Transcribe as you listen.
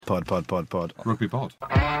Rugby pod.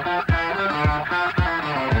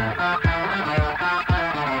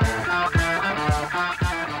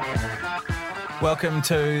 Welcome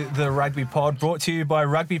to the Rugby Pod, brought to you by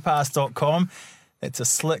rugbypass.com. It's a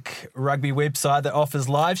slick rugby website that offers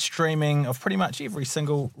live streaming of pretty much every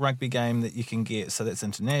single rugby game that you can get. So that's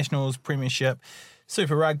internationals, premiership,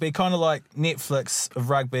 Super Rugby, kind of like Netflix of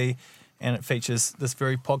rugby, and it features this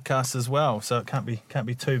very podcast as well. So it can't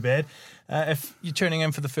be too bad. If you're tuning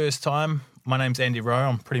in for the first time, my name's Andy Rowe.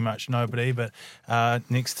 I'm pretty much nobody, but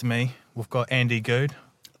next to me we've got Andy Good.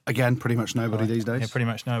 Again, pretty much nobody these days. Yeah, pretty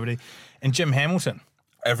much nobody. And Jim Hamilton.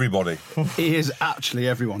 Everybody. He is actually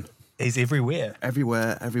everyone. He's everywhere.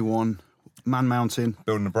 Everywhere, everyone. Man Mountain.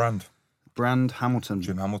 Building a brand. Brand Hamilton.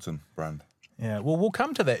 Jim Hamilton brand. Yeah, well, we'll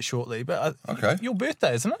come to that shortly. But Okay. Your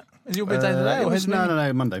birthday, isn't it? Is your birthday today?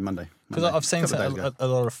 No, Monday. Because I've seen Couple of days ago. a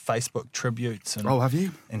lot of Facebook tributes and, Oh, have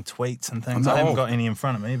you? and tweets and things. I'm I haven't not- got any in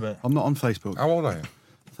front of me, but I'm not on Facebook. How old are you?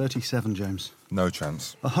 37, James. No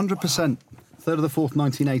chance. 100%. 3rd of the 4th,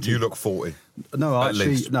 1980. You look 40. No, At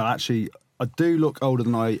least. actually, I do look older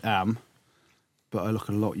than I am, but I look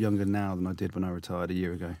a lot younger now than I did when I retired a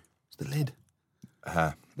year ago. It's the lid.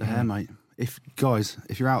 Hair. The hair, mate. If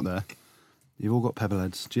you're out there, you've all got pebble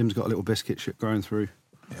heads. Jim's got a little biscuit shit growing through.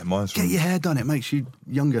 Yeah, mine's Get from... your hair done. It makes you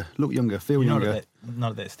younger, look younger, feel you're younger.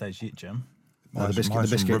 not at that stage yet, Jim. No, Mine's the from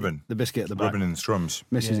biscuit, ribbon. the biscuit at the back. Ribbon in the strums.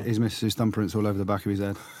 His missus' thumbprints all over the back of his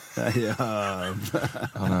head. Yeah.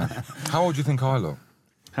 I know. How old do you think I look?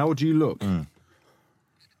 How would you look?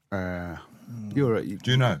 You're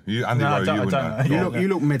Do you know? Andy No, I Rowe, don't- you I wouldn't don't know. know. you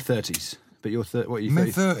look mid-30s, but you're what are you?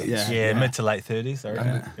 Mid-30s? Yeah, mid to late 30s. I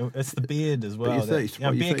reckon. It's the beard as well. you're 30, that, what,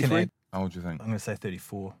 you're beard can 33? add. How old do you think? I'm going to say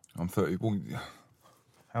 34. I'm 30. Well,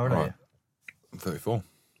 How old are Right. you? I'm 34.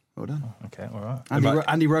 Well done. Okay, all right.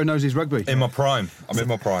 Andy Rowe knows his rugby. In my prime. I'm in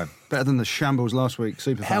my prime. Better than the shambles last week.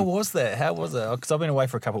 Super How fun. was that? How was it? Because I've been away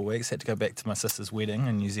for a couple of weeks. Had to go back to my sister's wedding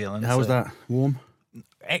in New Zealand. How was that? Warm?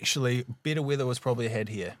 Actually, better weather was probably had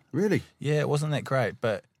here. Really? Yeah, it wasn't that great,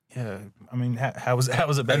 but yeah, I mean, how was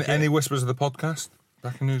it back here? Any whispers of the podcast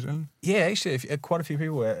back in New Zealand? Yeah, actually, quite a few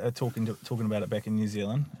people were talking about it back in New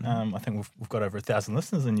Zealand. I think we've got over 1,000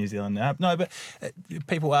 listeners in New Zealand now. No, but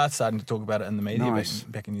people are starting to talk about it in the media Nice.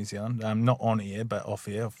 back in New Zealand. Not on air, but off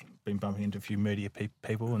air. I've been bumping into a few media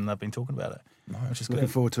people, and they've been talking about it, which is Looking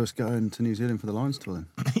good. forward to us going to New Zealand for the Lions tour then.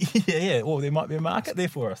 yeah. Well, there might be a market there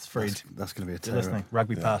for us, Fred. That's going to be a If you're listening, terror.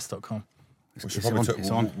 rugbypass.com. We should It's probably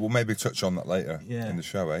on. we'll maybe touch on that later Yeah. in the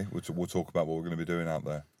show, eh? We'll talk about what we're going to be doing out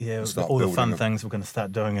there. Yeah, We'll start all the building fun a- things we're going to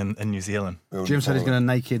start doing in New Zealand. building Jim said he's following.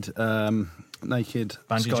 going to naked Bungee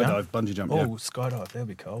bungee jump. Oh, Yeah. skydive, that'd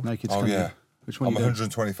be cool. Naked. Oh, skydive. yeah. Which one? I'm you doing?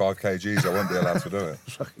 125 kgs. I won't be allowed to do it.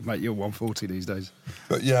 Mate, you're 140 these days.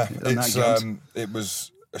 But yeah, done that, Gons? it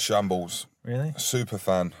was a shambles. Really? Super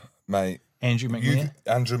fan, mate. Andrew McNair?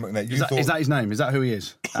 Andrew McNair. You Is that his name? Is that who he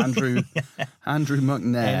is? Andrew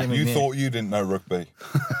McNair. Andy you McNair. thought you didn't know rugby.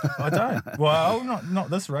 I don't. Well, not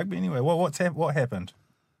this rugby anyway. What happened?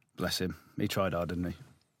 Bless him. He tried hard, didn't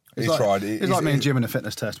he? He tried. It's like me and Jim in a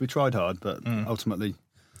fitness test. We tried hard, but ultimately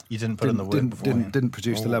You didn't put in the work beforehand. didn't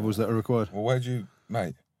produce the levels that are required. Well, where'd you,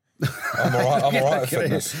 mate? I'm all right. I'm all right at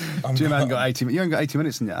fitness. Jim hasn't got 80. You haven't got 80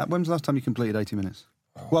 minutes in yet. When was the last time you completed 80 minutes?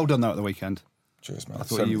 Well done though at the weekend. Cheers, man. I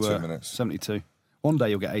thought 72 you were minutes. 72. One day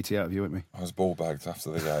you'll get 80 out of you, won't we? I was ball bagged after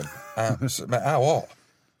the game. Mate, how hot?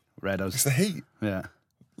 It's Redos. the heat. Yeah.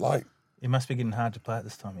 Like, It must be getting hard to play at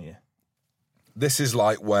this time of year. this is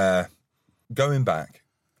like where going back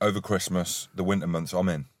over Christmas, the winter months, I'm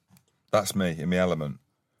in. That's me in my element.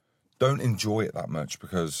 Don't enjoy it that much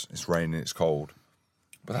because it's raining, it's cold.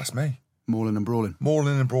 But that's me. Mauling and brawling.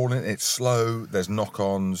 Mauling and brawling, it's slow, there's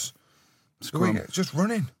knock-ons. Scrum. Just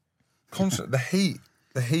running. Constant. The heat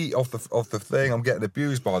of the thing. I'm getting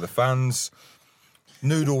abused by the fans.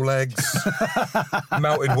 Noodle legs,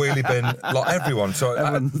 melted wheelie bin, like everyone. So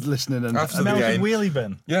Everyone's listening and after the Melted game, wheelie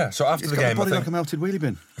bin. yeah. So after it's the got a game, body like a melted wheelie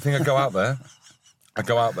bin. I think I go out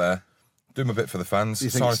there, do my bit for the fans, You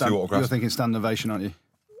sign a few you're autographs. thinking stand ovation, aren't you?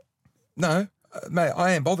 No, mate,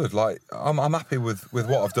 I ain't bothered. Like I'm happy with what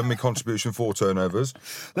I've done. My contribution, 4 turnovers.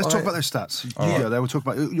 Let's I- talk about those stats. You right. go there. We'll talk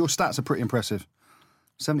about your stats are pretty impressive.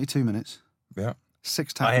 72 minutes, Yeah,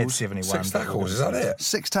 6 I had tackles, 71. 6 but tackles. Is that it,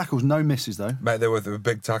 6 tackles, no misses though. mate? There were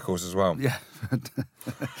big tackles as well. Yeah,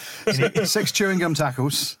 6 chewing gum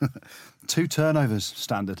tackles, 2 turnovers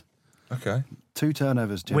standard. Okay, 2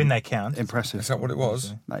 turnovers. Jim. When they count. impressive, is that what it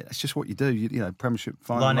was? mate. That's just what you do. You know, Premiership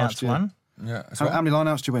final Line last outs year. one. Yeah. How many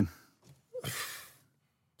line-outs do you win?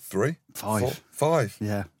 3, 5. 4, 5.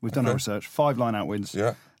 Yeah, we've done our Okay. research. 5 line-out wins.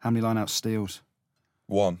 Yeah, How many line-out steals?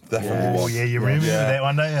 1, definitely Oh, 1. yeah, you remember Yeah. that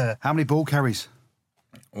one, don't you? How many ball carries?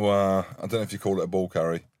 Well, I don't know if you call it a ball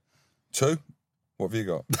carry. 2? What have you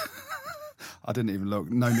got? I didn't even look.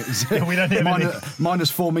 No meters. We don't have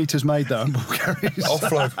minus 4 metres made though on ball carries.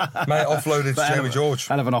 Offload. Mate, offloaded to Jamie George.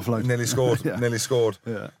 Hell of an offload. Nearly scored. Yeah. Nearly scored.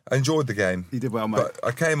 Yeah. I enjoyed the game. You did well, mate. But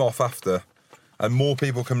I came off after, and more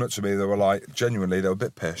people coming up to me. They were like, genuinely, they were a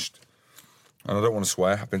bit pissed. And I don't want to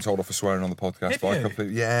swear. I've been told off for swearing on the podcast Have by you? a couple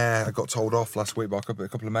of... Yeah, I got told off last week by a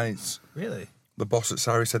couple of mates. Really? The boss at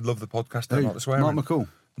Surrey said, love the podcast, don't Who? like the swearing. Mark McCall.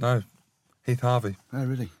 No, Heath Harvey. Oh,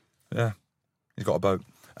 really? Yeah, he's got a boat.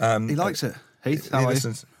 He likes it. Heath, He how are you?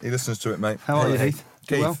 listens to it, mate. How are you, Heath?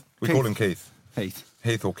 Keith. You well? We Keith. call him Keith. Heath.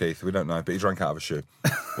 Heath or Keith, we don't know, but he drank out of a shoe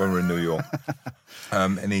when we were in New York.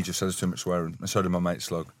 And he just says too much swearing. And so did my mate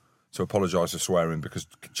Slug. So apologise for swearing because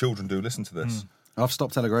children do listen to this. I've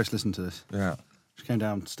stopped Ella Grace listening to this. Yeah. She came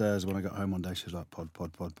downstairs when I got home one day. She was like, pod.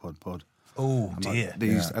 Oh, I'm dear. like,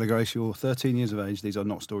 these, Yeah. Ella Grace, you're 13 years of age. These are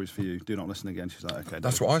not stories for you. Do not listen again. She's like, okay.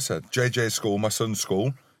 That's what I said. JJ's school, my son's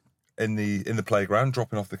school, in the playground,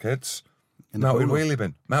 dropping off the kids. In the Melted pool? Wheelie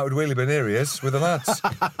Bin. Melted Wheelie Bin, here he is with the lads.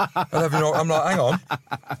 I'm like, hang on.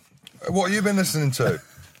 What have you been listening to?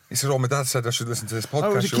 He said, my dad said I should listen to this podcast.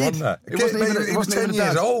 Oh, it was a You're kid. on there. It wasn't even, he was 10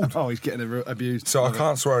 years old. Oh, he's getting abused. So I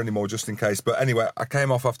can't swear anymore just in case. But anyway, I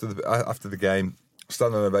came off after the game,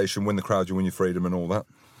 standing ovation, win the crowd, you win your freedom and all that.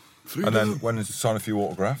 And then went in to sign a few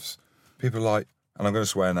autographs. People are like, and I'm going to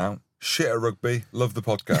swear now, shit at rugby, love the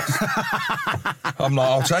podcast. I'm like,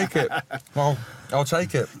 I'll take it. I'll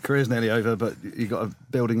take it. Career's nearly over, but you got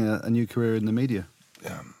building a new career in the media.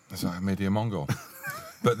 Yeah, it's like a media Mongol.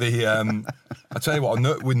 But I tell you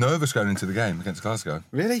what, we're nervous going into the game against Glasgow.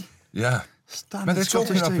 Really? Yeah. Stunning. Man, they're Scottish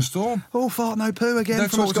talking up team. a storm. All fart, no poo again They're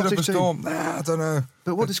from a talking up Scottish a team. storm. Nah, I don't know.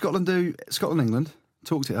 But what did Scotland do? Scotland, England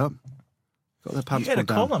talked it up. Got their pants You had a pulled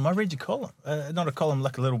down. column. I read your column. Not a column,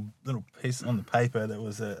 like a little piece on the paper that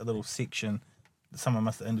was a little section. Someone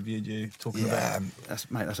must have interviewed you talking about. That's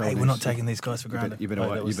old Hey, we're news. not taking these guys for granted. You've been Like,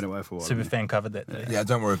 away. that was- You've been away for a while. Super haven't you? fan covered that day. Yeah,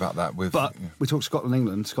 don't worry about that. But we talk Scotland,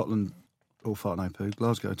 England. Scotland, all fart, no poo.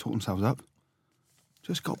 Glasgow talked themselves up.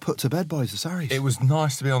 Just got put to bed by the Sarries. It was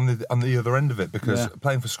nice to be on the other end of it because Yeah.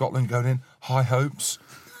 playing for Scotland, going in, high hopes,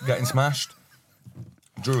 getting smashed.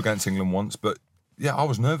 Drew against England once, but yeah, I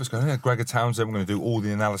was nervous going in. Gregor Townsend, we're going to do all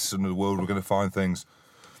the analysis in the world. We're going to find things,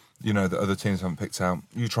 that other teams haven't picked out.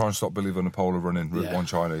 You try and stop Billy Vunipola running Route Yeah. 1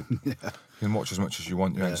 Chinese. You can watch as much as you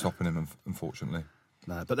want. You Yeah. ain't stopping him, unfortunately.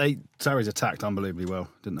 No, but Sarries attacked unbelievably well,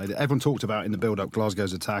 didn't they? Everyone talked about in the build-up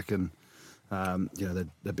Glasgow's attack, and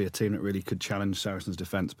there'd be a team that really could challenge Saracens'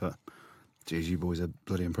 defence. But geez, you boys are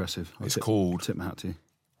bloody impressive. It's called tip my hat to you.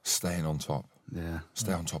 staying on top. Yeah,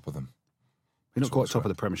 Stay on top of them. you're not That's quite what top it's of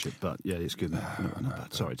the Premiership, but yeah, it's good. Not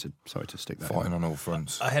bad. Sorry to stick that. Fighting on all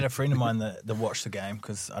fronts. I had a friend of mine that watched the game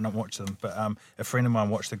because I don't watch them, but a friend of mine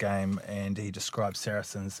watched the game and he described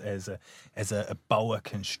Saracens as a boa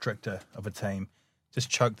constrictor of a team. Just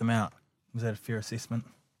choked them out. Was that a fair assessment?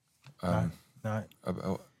 No. No.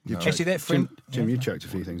 Actually, that friend, Jim, you choked a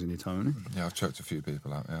few things in your time, haven't you? Yeah, I've choked a few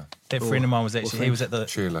people out, yeah. that friend of mine was actually he was at the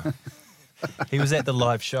Sheila. he was at the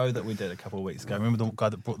live show that we did a couple of weeks ago. Remember the guy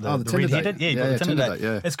that brought Oh, the the Tinder red-headed? date. Yeah, he brought Yeah, the Tinder Tinder date.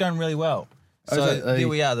 date, yeah. It's going really well. Oh, So is that there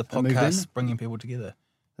we are, the they moved in? podcast bringing people together.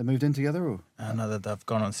 They moved in together, or I know that they've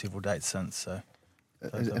gone on several dates since. So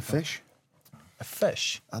is it a fish? a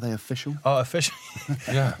fish. Are they official? Oh, a fish.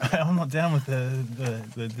 Yeah. I'm not down with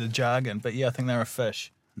the jargon, but yeah, I think they're a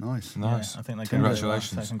fish. Nice. Nice. Yeah, I think they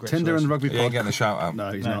Congratulations. Tinder and Rugby He ain't Pod. getting a shout out.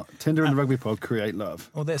 No, he's No. not. Tinder and the Rugby Pod create love.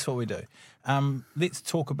 Well, that's what we do. Let's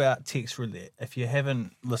talk about text roulette. If you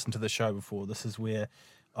haven't listened to the show before, this is where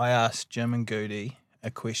I asked Jim and Goody a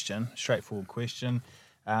question, straightforward question.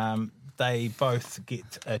 They both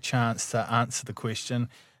get a chance to answer the question.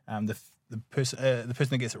 The person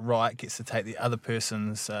that gets it right gets to take the other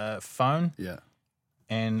person's phone Yeah.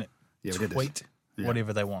 and Yeah, we did this. tweet Yeah.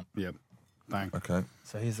 whatever they want. Yeah. Bang. Okay.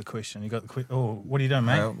 So here's the question. You got the oh, what are you doing,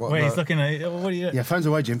 mate? what- Wait, he's no. looking at what are you doing? Yeah, phone's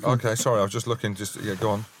away, Jim. Come on. Okay, sorry, I was just looking. Go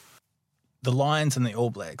on. The Lions and the All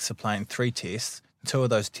Blacks are playing 3 tests. 2 of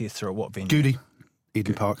those tests are at what venue? Goody.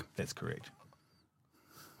 Eden Park. That's correct.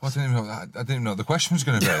 Well, I didn't even know what the question was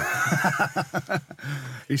going to be.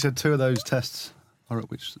 He said 2 of those tests are at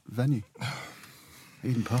which venue?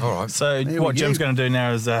 Eden Park. All right. So There what we Jim's go. going to do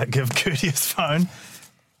now is give Goody his phone,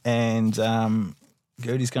 and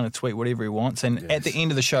Goody's going to tweet whatever he wants. And at the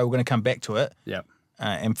end of the show, we're going to come back to it Yeah.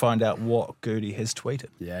 and find out what Goody has tweeted.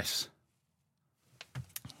 Yes.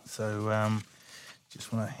 So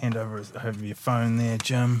just want to hand over your phone there,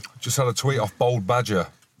 Jim. Just had a tweet off Bold Badger.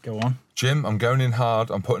 Go on. Jim, I'm going in hard.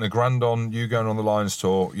 I'm putting $1,000 on you going on the Lions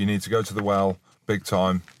tour. You need to go to the well, big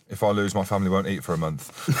time. If I lose, my family won't eat for a month.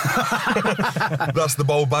 That's the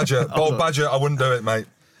Bold Badger. Bold Badger, I wouldn't do it, mate.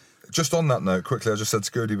 just on that note, quickly, I just said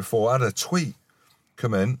to Goody before, I had a tweet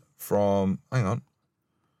come in from, hang on,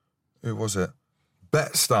 who was it?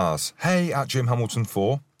 BetStars. Hey, at Jim Hamilton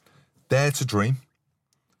 4, dare to dream,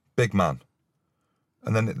 big man.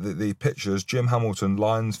 And then the pictures, Jim Hamilton,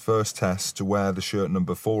 Lions first test to wear the shirt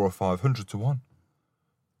number 4 or 500 to 1.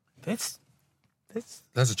 There's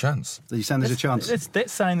a chance. Are you saying there's a chance?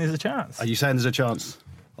 That's saying there's a chance. Are you saying there's a chance?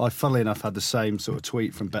 I, funnily enough, had the same sort of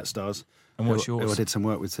tweet from BetStars. And what's who yours? I did some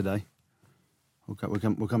work with today. We'll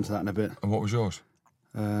come to that in a bit. And what was yours?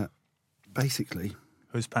 Basically,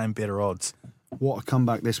 Who's paying better odds? what a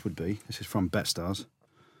comeback this would be. This is from BetStars.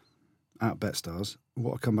 At BetStars.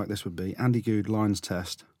 What a comeback this would be. Andy Good, Lions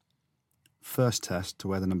test. First test to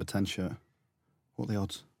wear the number 10 shirt. What are the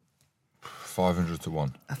odds? 500 to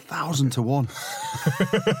 1. 1,000 to 1.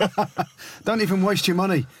 Don't even waste your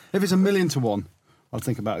money. If it's 1,000,000 to 1, I'd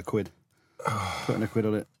think about £1. Putting £1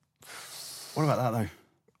 on it. What about that, though?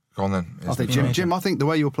 Go on then. I think, Jim, I think the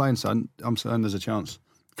way you're playing, son, I'm certain there's a chance.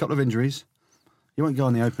 A couple of injuries. You won't go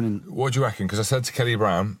on the opening. What do you reckon? Because I said to Kelly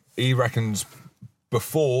Brown, he reckons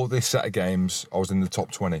before this set of games, I was in the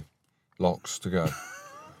top 20 locks to go.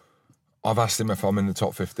 I've asked him if I'm in the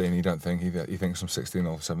top 15. He don't think. He thinks I'm 16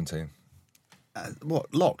 or 17.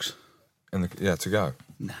 What, locks? To go.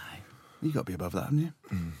 No. You've got to be above that, haven't you?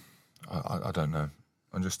 I don't know.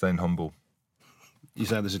 I'm just staying humble. You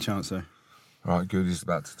say there's a chance, though. Right, Goody's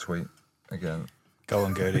about to tweet again. Go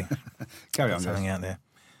on, Goody. Carry on, Something guys. out there.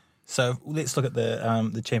 So let's look at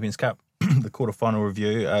the Champions Cup, the quarterfinal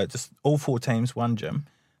review. Just all 4 teams won, Jim.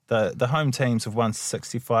 The home teams have won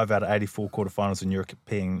 65 out of 84 quarterfinals in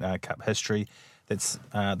European Cup history. That's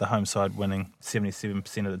the home side winning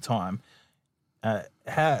 77% of the time.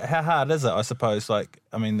 How hard is it, I suppose? The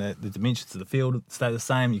dimensions of the field stay the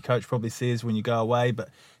same. Your coach probably says when you go away, but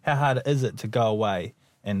how hard is it to go away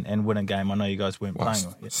and win a game? I know you guys weren't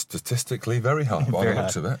playing. Statistically, very hard by the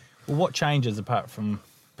looks of it. Well, what changes apart from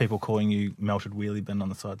people calling you melted wheelie bin on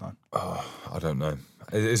the sideline? Oh, I don't know.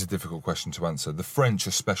 It is a difficult question to answer. The French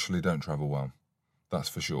especially don't travel well. That's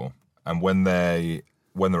for sure. And when they're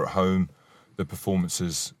at home, the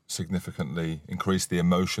performances significantly increase the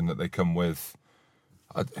emotion that they come with.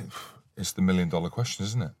 It's the $1 million question,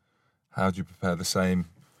 isn't it? How do you prepare the same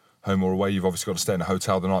home or away? You've obviously got to stay in a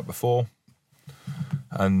hotel the night before.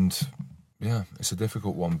 And, yeah, it's a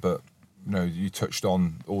difficult one. But, you touched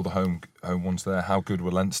on all the home ones there. How good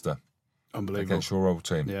were Leinster? Unbelievable. Against your old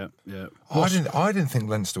team. Yeah, yeah. I didn't think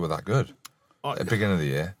Leinster were that good at the beginning of the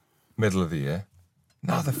year, middle of the year.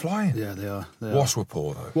 No, they're flying. Yeah, they are. Wasps were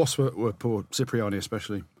poor, though. Wasps were poor. Cipriani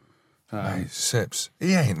especially. Mate, Sips,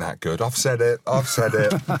 he ain't that good. I've said it. I've said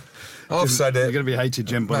it. You're going to be hated,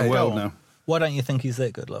 Jim, by the world now. Why don't you think he's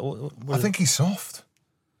that good? I think he's soft.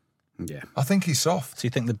 Yeah. I think he's soft. So you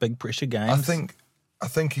think the big pressure games? I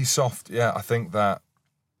think he's soft. Yeah, I think that.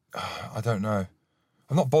 I don't know.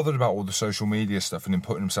 I'm not bothered about all the social media stuff and him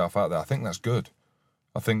putting himself out there. I think that's good.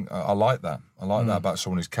 I think I like that. I like that about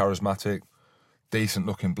someone who's charismatic, decent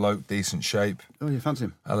looking bloke, decent shape. Oh, you fancy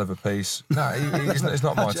him? Hell of a piece. No, he's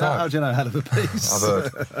not my type. How do you know hell of a piece? I've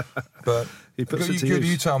heard. But He puts it to you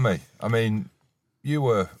use. tell me. I mean, you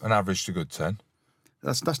were an average to good 10.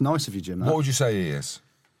 That's nice of you, Jim. What would you say he is?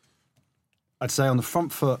 I'd say on the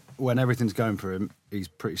front foot, when everything's going for him, he's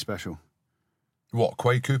pretty special. What,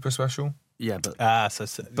 Quay Cooper special? Yeah, but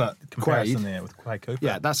but comparison Quaid, there with Quay Cooper.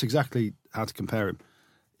 yeah, that's exactly how to compare him.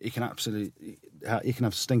 He can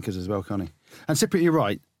have stinkers as well, can't he? And Cypriot, you're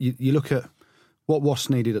right. You look at what Wasps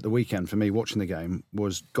needed at the weekend for me watching the game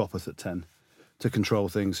was Gopeth at 10 to control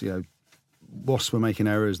things. Wasps were making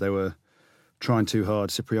errors. They were trying too hard.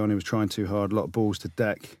 Cipriani was trying too hard. A lot of balls to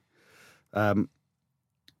deck.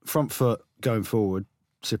 Front foot going forward.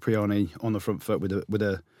 Cipriani on the front foot with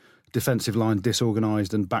a defensive line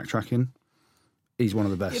disorganised and backtracking. He's one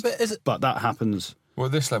of the best. Yeah, but that happens. Well,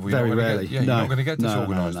 at this level, Very you're not rarely. You're not going to get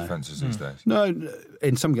disorganised No. defences these days. No,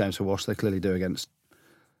 in some games for Wasps, they clearly do against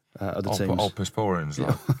other teams. Old Pisporians,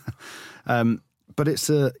 like. But it's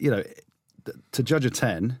to judge a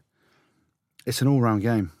 10, it's an all-round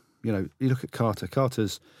game. You look at Carter.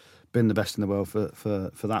 Carter's been the best in the world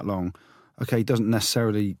for that long. Okay, he doesn't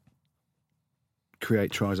necessarily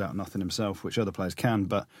create tries out of nothing himself, which other players can,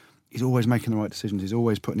 but he's always making the right decisions. He's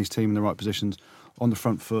always putting his team in the right positions on the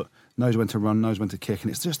front foot, knows when to run, knows when to kick,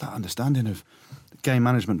 and it's just that understanding of game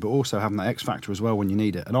management, but also having that X factor as well when you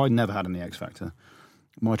need it. And I never had any X factor.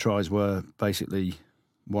 My tries were basically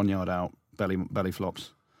 1 yard out, belly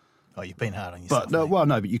flops. Oh, you've been hard on yourself.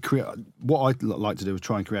 But you create. What I'd like to do is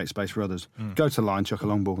try and create space for others. Go to the line, chuck a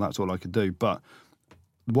long ball. That's all I could do. But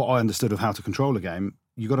what I understood of how to control a game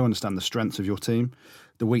you've got to understand the strengths of your team,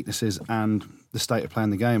 the weaknesses, and the state of play in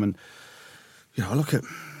the game. And I look at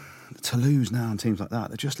Toulouse now and teams like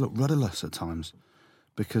that. They just look rudderless at times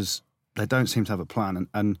because they don't seem to have a plan.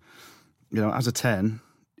 And as a 10,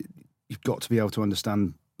 you've got to be able to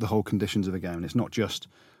understand the whole conditions of a game. And it's not just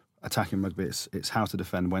attacking rugby. It's how to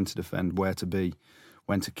defend, when to defend, where to be,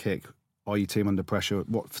 when to kick. Are your team under pressure?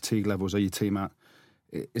 What fatigue levels are your team at?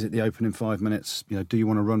 Is it the opening 5 minutes? Do you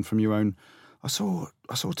want to run from your own? I saw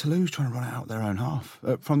Toulouse trying to run it out their own half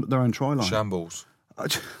from their own try line. Shambles.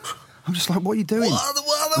 I'm just like, what are you doing?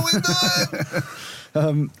 What are we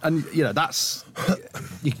doing? And that's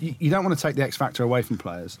you don't want to take the X factor away from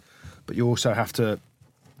players, but you also have to.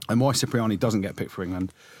 And why Cipriani doesn't get picked for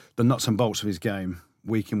England, the nuts and bolts of his game,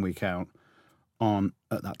 week in, week out, aren't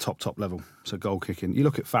at that top level. So goal kicking. You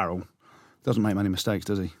look at Farrell, doesn't make many mistakes,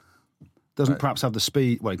 does he? Doesn't perhaps have the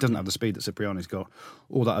speed. Well, he doesn't have the speed that Cipriani's got,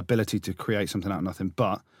 all that ability to create something out of nothing.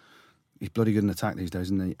 But he's bloody good in attack these days,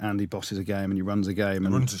 isn't he? And he bosses a game and he runs a game.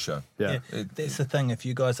 And runs a show. Yeah. That's the thing. If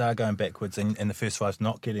you guys are going backwards and the first five's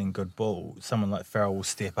not getting good ball, someone like Farrell will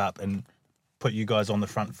step up and put you guys on the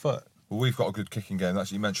front foot. Well, we've got a good kicking game.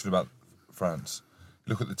 That's you mentioned about France.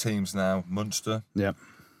 Look at the teams now: Munster,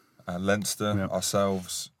 Leinster,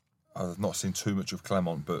 ourselves. I've not seen too much of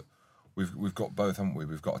Clermont, but we've got both, haven't we?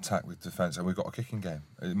 We've got attack with defence, and we've got a kicking game.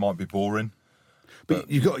 It might be boring,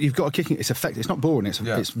 but you've got a kicking. It's effective. It's not boring.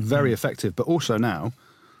 It's very effective. But also now,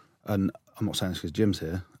 and I'm not saying this because Jim's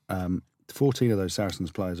here. 14 of those Saracens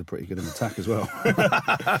players are pretty good in attack as well.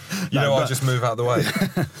 I just move out of the way.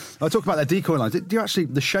 I talk about their decoy lines. Do you actually,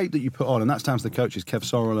 the shape that you put on, and that's down to the coaches, Kev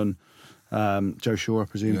Sorrell and Joe Shaw, I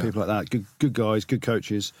presume, people like that. Good guys, good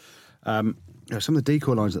coaches. Some of the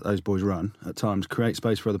decoy lines that those boys run at times create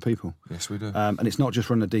space for other people. Yes, we do. And it's not just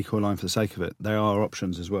running a decoy line for the sake of it. There are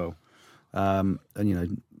options as well. And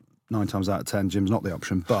 9 times out of 10, Jim's not the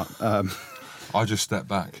option, but. I just step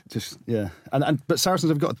back. But Saracens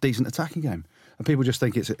have got a decent attacking game, and people just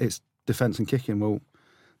think it's defence and kicking. Well,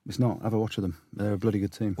 it's not. Have a watch of them. They're a bloody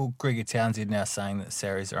good team. Well, Gregor Townsend now saying that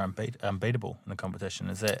Sarries are unbeatable in the competition.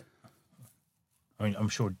 Is that? I mean, I'm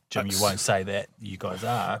sure, Jim, you won't say that you guys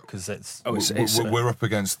are because it's. We're up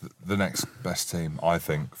against the next best team, I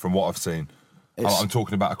think, from what I've seen. I'm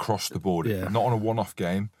talking about across the board, not on a one-off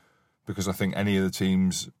game, because I think any of the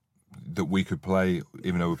teams that we could play,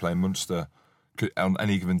 even though we're playing Munster, on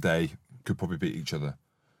any given day, could probably beat each other.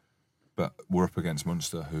 But we're up against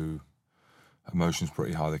Munster, who emotion's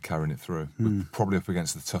pretty high. They're carrying it through. We're probably up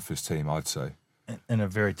against the toughest team, I'd say. In a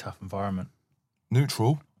very tough environment.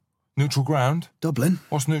 Neutral ground. Dublin.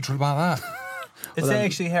 What's neutral about that? Is that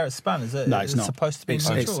actually how it's spun? Is it? No, it's not supposed to be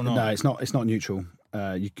neutral or not? No, it's not. It's not neutral.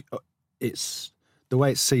 It's the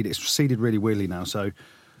way it's seeded. It's seeded really weirdly now. So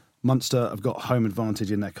Munster have got home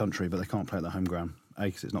advantage in their country, but they can't play at their home ground.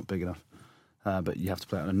 Because it's not big enough. But you have to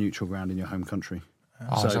play on a neutral ground in your home country.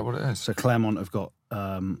 Is that what it is? So Clermont have got.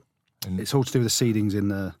 It's all to do with the seedings in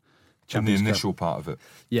the Champions Cup. The initial Cup. part of it.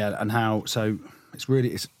 Yeah, and how. So it's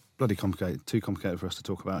bloody complicated. Too complicated for us to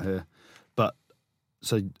talk about here. But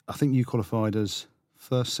so I think you qualified as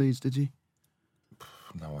first seeds, did you?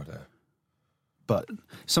 No idea. But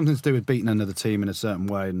something to do with beating another team in a certain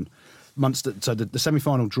way. And Munster. So the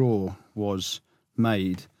semi-final draw was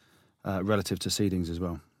made relative to seedings as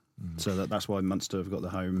well. So that's why Munster have got the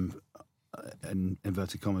home, in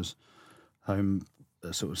inverted commas, home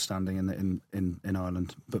sort of standing in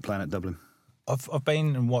Ireland, but playing at Dublin. I've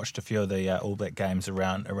been and watched a few of the All Black games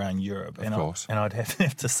around Europe, of course. And I'd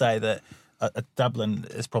have to say that Dublin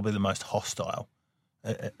is probably the most hostile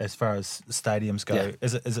as far as stadiums go. Yeah.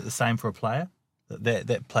 Is it the same for a player?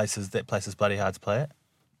 That place is bloody hard to play at.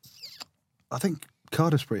 I think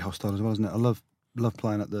Cardiff's pretty hostile as well, isn't it? I love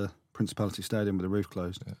playing at the Principality Stadium with the roof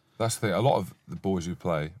closed. Yeah. That's the thing. A lot of the boys who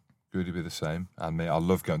play, Goody be the same, and me. I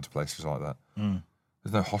love going to places like that.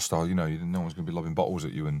 There's no hostile. No one's going to be lobbing bottles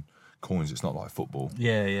at you and coins. It's not like football.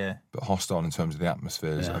 Yeah. But hostile in terms of the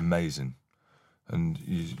atmosphere is amazing. And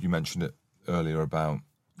you mentioned it earlier about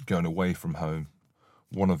going away from home.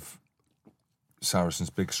 One of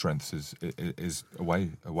Saracens' big strengths is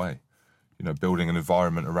away. Building an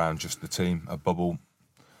environment around just the team, a bubble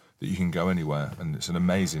that you can go anywhere, and it's an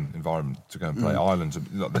amazing environment to go and play. Ireland,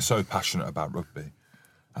 they're so passionate about rugby,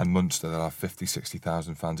 and Munster, they'll have 50,000,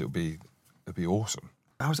 60,000 fans. It'll be awesome.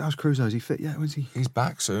 How's Crusoe? Is he fit yet? Is he? He's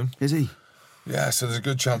back soon. Is he? Yeah, so there's a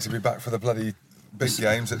good chance he'll be back for the bloody big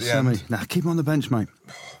games at the end. Now keep him on the bench, mate.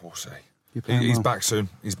 We'll see. He's back soon.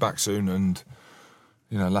 He's back soon, and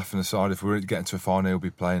laughing aside, if we're getting to a final, he'll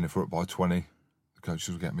be playing. If we're up by 20, the coaches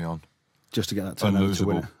will get me on. Just to get that turnover to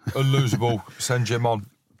win it. Unlosable. Send Jim on.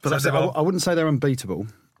 But I wouldn't say they're unbeatable.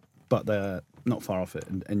 but they're not far off it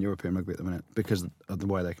in European rugby at the minute because of the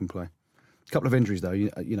way they can play. A couple of injuries though,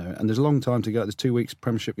 you know, and there's a long time to go. There's 2 weeks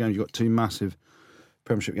Premiership games. You've got 2 massive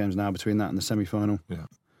Premiership games now between that and the semi-final. Yeah.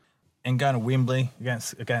 And going to Wembley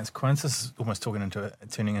against Quinns, this is almost turning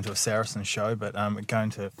into a Saracen show, but going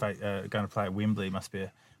to play at Wembley must be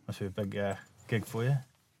a big gig for you.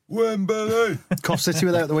 Wembley! Cost City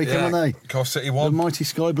were there at the weekend, weren't they? Cost City The won. mighty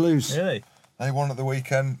Sky Blues. Really? They won at the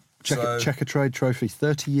weekend. Checker Trade Trophy,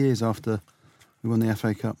 30 years after we won the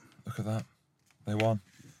FA Cup. Look at that. They won.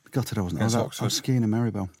 Gutted I wasn't. I Against was Oxford. skiing in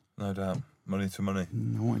Marybelle. No doubt. Money to money.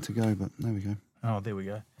 I wanted to go, but there we go. Oh, there we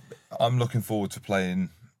go. I'm looking forward to playing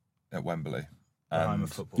at Wembley. The home And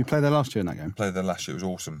of football. You played there last year in that game? played there last year. It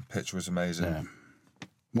was awesome. Pitch was amazing.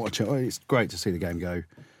 Yeah. It's great to see the game go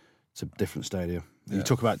to a different stadium. Yeah. You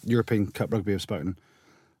talk about European Cup rugby. Have spoken.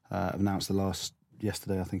 Have announced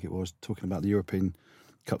yesterday, I think it was, talking about the European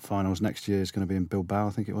Cup finals next year is going to be in Bilbao.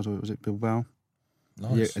 I think it was. Or was it Bilbao?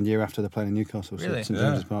 Nice. Year after they're playing in Newcastle, Really? St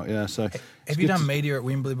James's Park. Yeah. So Have you done media at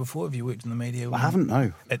Wembley before? Have you worked in the media? I haven't.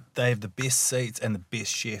 No. They have the best seats and the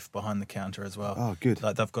best chef behind the counter as well. Oh, good.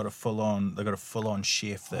 Like they've got a full on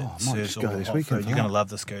chef that Oh, I might serves just all go the this hot weekend food. for You're going that. to love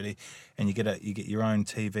this, Cody. And you get your own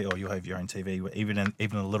TV, or you'll have your own TV.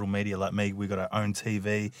 Even a little media like me, we got our own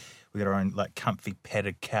TV. We got our own like comfy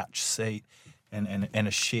padded couch seat, and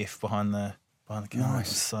a chef behind the counter.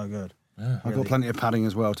 Nice. It's so good. Yeah. I've got plenty of padding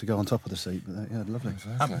as well to go on top of the seat. But yeah, lovely.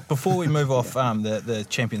 Exactly. Before we move off the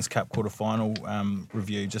Champions Cup quarter-final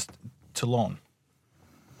review, just Toulon.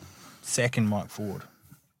 Second Mike Ford.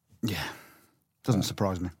 Yeah. Doesn't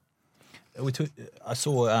surprise me. I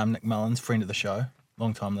saw Nick Mullins, friend of the show,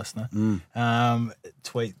 long-time listener,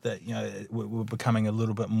 tweet that we're becoming a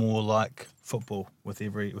little bit more like football with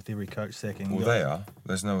every coach sacking. Well, they are.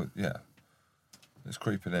 There's no, it's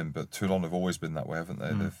creeping in, but Toulon have always been that way, haven't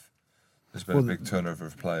they? There's been a big turnover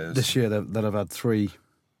of players. This year they'll have had three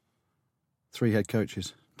head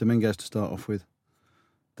coaches. Dominguez to start off with.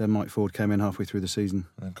 Then Mike Ford came in halfway through the season.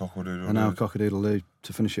 And then Cockle-Doodle. And now Cock-a-Doodle-Doo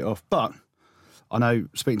to finish it off. But I know,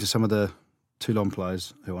 speaking to some of the Toulon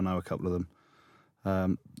players, who I know a couple of them,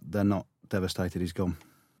 they're not devastated he's gone.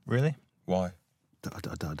 Really? Why? I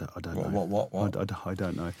don't know. What? I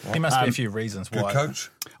don't know. There must be a few reasons Good why.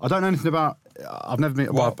 coach? I don't know anything about... I've never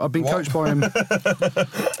been... What? I've been What? coached by him...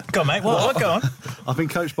 Go on, mate. What? Go on. I've been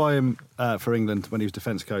coached by him for England when he was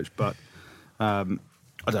defence coach, but I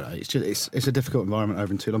don't know. It's a difficult environment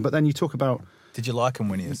over in Toulon. But then you talk about... Did you like him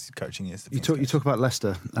when he was coaching his defence You coach? talk about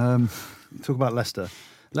Leicester. You talk about Leicester.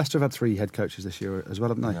 Leicester have had 3 head coaches this year as well,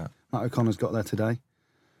 haven't they? Yeah. Matt O'Connor's got there today.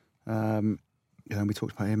 And we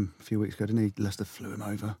talked about him a few weeks ago, didn't he? Leicester flew him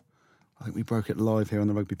over. I think we broke it live here on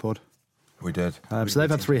the Rugby Pod. We did. So they've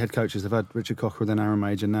had 3 head coaches. They've had Richard Cockerell, then Aaron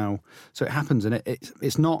Major now. So it happens, and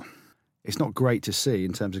it's not great to see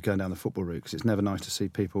in terms of going down the football route, because it's never nice to see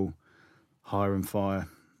people hire and fire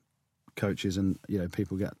coaches, and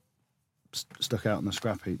people get stuck out on the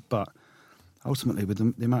scrap heap. But ultimately, with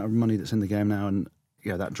the amount of money that's in the game now, and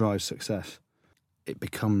that drives success, it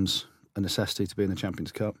becomes a necessity to be in the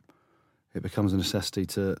Champions Cup. It becomes a necessity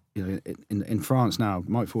to, in France now,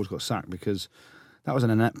 Mike Ford's got sacked because that was an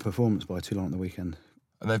inept performance by Toulon at the weekend.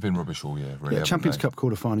 And they've been rubbish all year, really. Yeah, haven't Champions they? Cup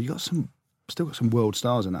quarter-final, you still got some world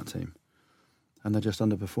stars in that team, and they're just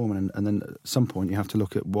underperforming. And then at some point you have to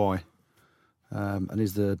look at why. And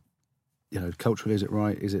is the, culturally, is it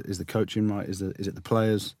right? Is the coaching right? Is it the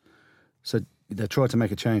players? So they tried to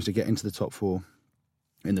make a change to get into the top 4,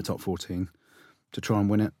 in the top 14, to try and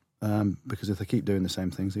win it. Because if they keep doing the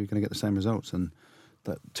same things, you're going to get the same results. And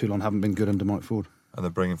that Toulon haven't been good under Mike Ford. And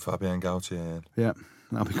they're bringing Fabien Gaultier in. Yeah,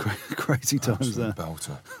 that'll be crazy times Absolute there.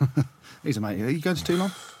 belter. He's a mate. Are you going to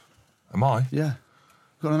Toulon? Am I? Yeah.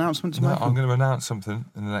 Got an announcement to No, make? I'm going to announce something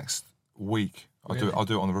in the next week. I'll do it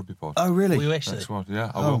on the Rugby Pod. Oh, really? Will you actually? Next one.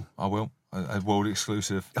 Yeah, Oh. I will. A world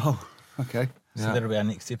exclusive. Oh, okay. So Yeah. that'll be our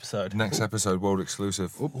next episode. Next episode, world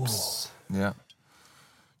exclusive. Oops. Yeah.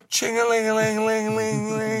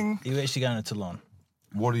 Ching-a-ling-a-ling-ling-ling-ling. Are you actually going to Toulon?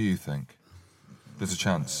 What do you think? There's a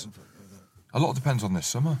chance. A lot depends on this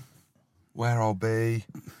summer. Where I'll be,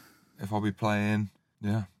 if I'll be playing.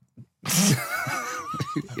 Yeah,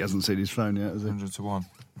 He hasn't seen his phone yet, has he? 100 to 1.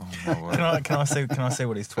 Oh, my word. Can I see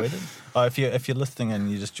what he's tweeted? Oh, if you're listening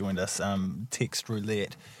and you just joined us, text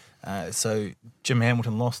roulette. So Jim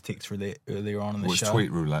Hamilton lost text roulette earlier on in the Well, it's show.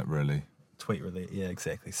 tweet roulette, really. Tweet roulette. Yeah,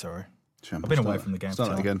 exactly. Sorry. Champ, I've been away start- from the game. Start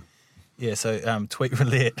for it too long. again. Yeah, so tweet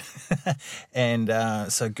roulette. And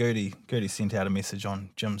so Gertie sent out a message on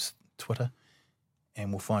Jim's Twitter,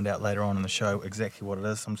 and we'll find out later on in the show exactly what it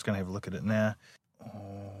is. I'm just going to have a look at it now.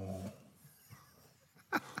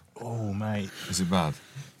 Oh, mate. Is it bad?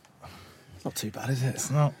 Not too bad, is it? It's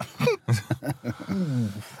not.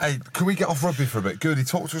 Hey, can we get off rugby for a bit? Goody,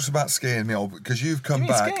 talk to us about skiing, Neil, because you've come You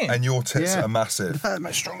mean back skiing? and your tits Yeah. are massive.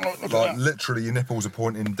 Mate, strong. Look at Like, that. literally, your nipples are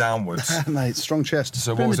pointing downwards. Mate, strong chest.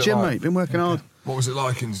 So Been what in was the it gym, like? mate. Been working hard. What was it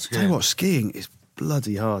like in skiing? Tell you what, skiing is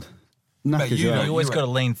bloody hard. Mate, Knackers you you know- out. You always you- got to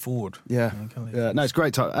lean forward. Yeah. Yeah. No, it's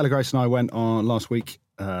great. Ella Grace and I went on last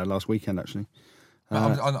weekend actually.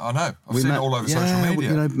 I know. I've seen it all over social yeah,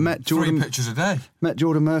 media. you know, met Jordan- 3 pictures a day. Met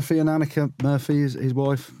Jordan Murphy and Annika Murphy, his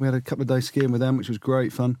wife. We had a couple of days skiing with them, which was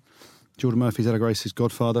great fun. Jordan Murphy's Ella Grace's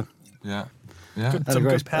godfather. Yeah. Yeah. Good. Some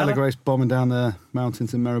good powder. Ella Grace bombing down the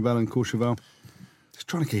mountains in Maribel and Courchevel. Just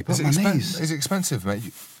trying to keep up. Is it, My knees. is it expensive,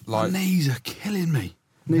 mate? My knees are killing me.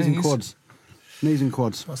 Knees and Knees? quads. Knees and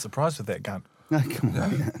quads. Not surprised with that gun. No, come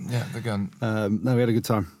on. Yeah, they're going. No, we had a good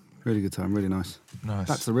time. Really good time. Really nice. Nice.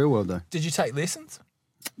 Back to the real world, though. Did you take lessons?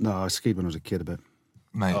 No, I skied when I was a kid a bit.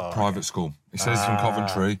 Mate, Oh, private school. He says he's from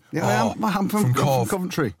Coventry. Yeah, I'm from Cov.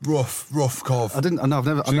 Coventry. Rough Cov. I didn't. No, I've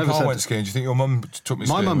never. Do I've you never think I said. went skiing? Do you think your mum took me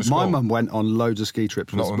skiing? My mum went on loads of ski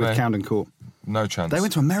trips Not with with me. Camden Court. No chance. They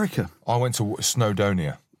went to America. I went to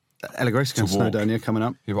Snowdonia. Ella Grace going to walk. Snowdonia coming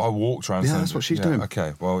up. Yeah, but I walked around. Yeah, that's what she's doing.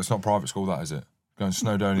 Okay, well, it's not private school, that is it? Going to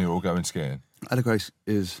Snowdonia or going skiing Ella Grace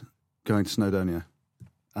is going to Snowdonia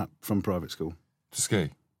from private school. to ski.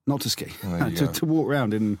 Not to ski, Well, there you to, go. to walk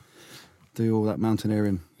around and do all that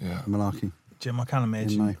mountaineering Yeah. malarkey. Jim, I can't In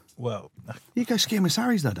imagine. May. Well, You go skiing with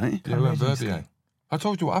Saris though, don't you? Yeah, we went imagine Verbier. I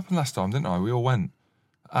told you what happened last time, didn't I? We all went.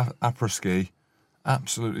 Après ski,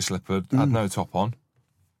 absolutely slippered, had no top on.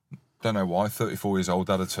 Don't know why, 34 years old,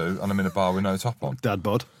 dad of 2, and I'm in a bar with no top on. Dad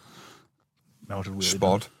bod. melted wheelie.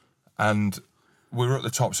 Spod. And we were at the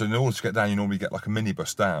top, so in order to get down, you normally get like a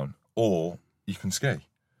minibus down, or you can ski.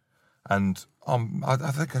 And I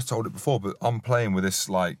think I told it before, but I'm playing with this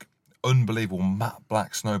like unbelievable matte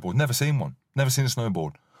black snowboard. Never seen one. Never seen a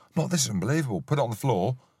snowboard. Not this is unbelievable. Put it on the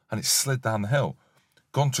floor, and it slid down the hill.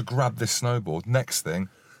 Gone to grab this snowboard. Next thing,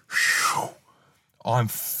 I'm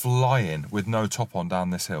flying with no top on down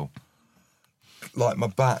this hill. Like my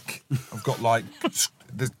back, I've got like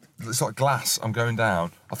it's like glass. I'm going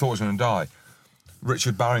down. I thought I was going to die.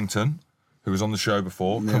 Richard Barrington, who was on the show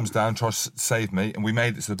before, comes down, tries to save me, and we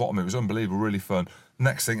made it to the bottom. It was unbelievable, really fun.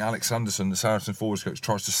 Next thing, Alex Anderson, the Saracen forwards coach,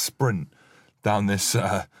 tries to sprint down this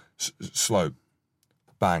slope.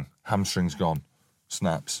 Bang, hamstring's gone,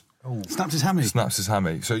 snaps. Snapped his hammy. Snaps his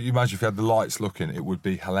hammy. So you imagine if you had the lights looking, it would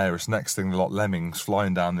be hilarious. Next thing, the lot lemmings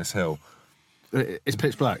flying down this hill. It's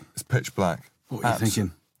pitch black. It's pitch black. What are you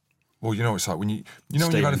thinking? Well, you know what it's like when when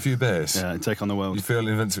you've had a few beers, Yeah, and take on the world. you feel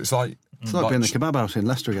invincible. It's like Being in the kebab house in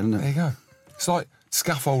Leicester again, isn't There it? you go. It's like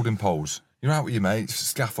scaffolding poles. You're out with your mates,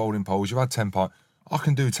 scaffolding poles. You've had 10 pints. I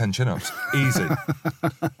can do 10 chin-ups. Easy.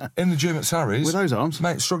 In the gym at Sarries. With those arms?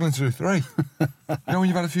 Mate, struggling to do 3. You know when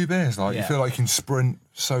you've had a few beers, like you Yeah. feel like you can sprint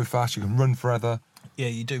so fast, you can run forever. Yeah,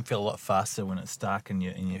 you do feel a lot faster when it's dark and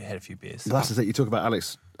you've had a few beers. That's the thing. You talk about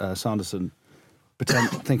Alex Sanderson,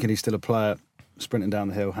 thinking he's still a player, sprinting down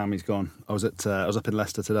the hill. Hammy's gone. I was up in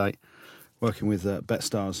Leicester today, working with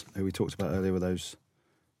BetStars, who we talked about earlier, with those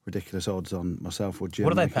ridiculous odds on myself or Jim.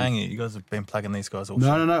 What are they making- paying you? You guys have been plugging these guys all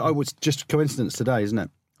No. Oh, it's just coincidence today, isn't it?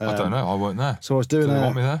 I don't know. I weren't there. So I was doing Do they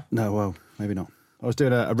want me there? No, well, maybe not. I was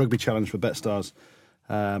doing a rugby challenge for BetStars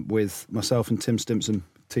with myself and Tim Stimpson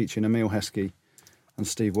teaching Emil Heskey and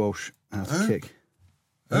Steve Walsh how to kick.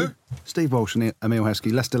 Who? Steve Walsh and Emil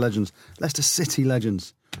Heskey, Leicester legends, Leicester City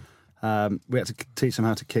legends. We had to teach them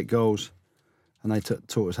how to kick goals, and they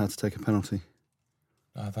taught us how to take a penalty.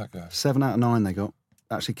 Oh, that guy. 7 out of 9 they got.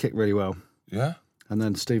 Actually kicked really well. Yeah? And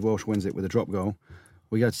then Steve Walsh wins it with a drop goal.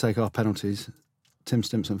 We go to take our penalties. Tim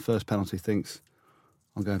Stimpson, first penalty, thinks,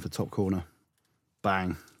 I'm going for top corner.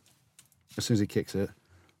 Bang. As soon as he kicks it,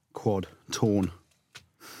 quad, torn,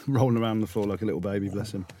 rolling around on the floor like a little baby,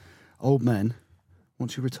 bless him. Old men,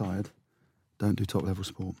 once you're retired, don't do top level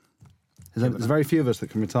sport. There's very few of us that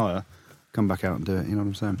can retire, come back out and do it, you know what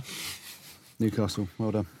I'm saying? Newcastle,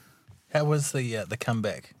 well done. How was the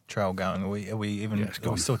comeback trail going? Are we even? it's are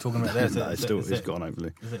gone. we still talking about that? No, it's gone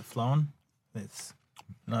overly. Is it flowing? It's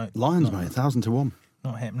no. Lions, not, mate, 1,000 to 1.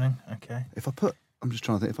 Not happening. Okay. I'm just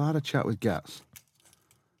trying to think, if I had a chat with Gats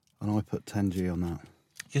and I put 10G on that,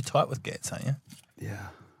 You're tight with Gats, aren't you? yeah.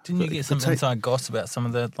 Didn't you get some inside goss about some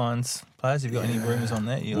of the Lions players? Have you got any rumours on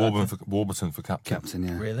that? Warburton for captain. Captain,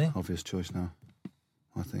 yeah. Really? Obvious choice now,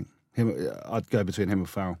 I think. I'd go between him and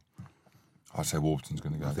Farrell. I'd say Warburton's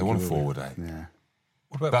going to go. They think want a he will forward, be. eh? Yeah.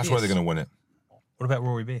 What about That's where Best? they're going to win it. What about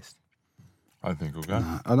Rory Best? I don't think he'll go.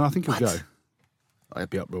 And I think he'll go. I'd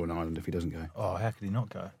be up Rowan Island if he doesn't go. Oh, how could he not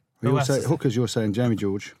go? You're Who else is there? Hookers, you're saying Jamie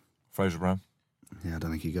George. Fraser Brown, Yeah, I don't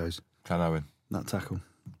think he goes. Can Owen. That tackle.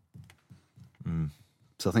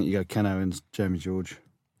 So I think you go Ken Owens, Jamie George,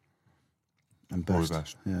 and Probably best.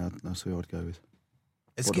 best. Yeah, that's who I'd go with.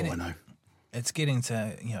 It's What getting, do I know? It's getting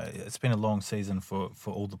to, it's been a long season for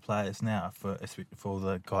all the players now, for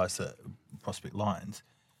the guys that prospect Lions.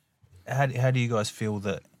 How do you guys feel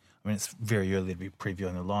that? I mean, it's very early to be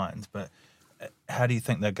previewing the Lions, but how do you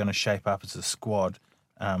think they're going to shape up as a squad,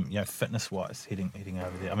 fitness wise, heading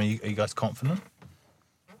over there? I mean, are you guys confident?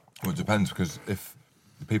 Well, it depends, because if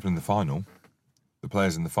the people in the final, the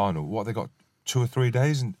players in the final, what, they got 2 or 3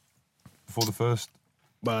 days before the first?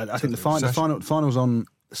 Well, I think the final's on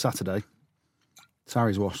Saturday.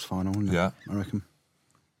 Sarries Wasps final, isn't it? Yeah. I reckon.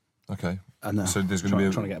 Okay. And so there's going to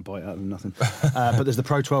be trying to get a bite out of nothing. But there's the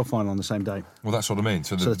Pro 12 final on the same day. Well, that's what I mean.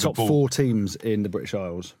 So the top 4 teams in the British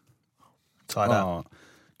Isles Tied are up.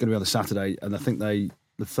 going to be on the Saturday, and I think the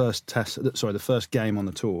first game on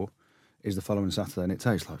the tour is the following Saturday, and it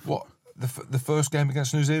takes like What? The first game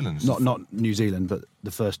against New Zealand? not New Zealand, but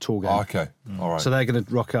the first tour game. Oh, okay. All right. So they're going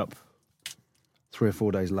to rock up 3 or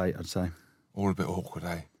 4 days late, I'd say. All a bit awkward,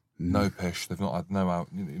 eh? No pish. They've not had no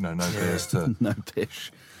beers to No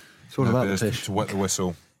pish. It's all no about the beers pish. to wet the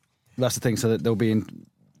whistle. That's the thing. So that they'll be in.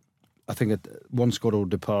 I think one squad will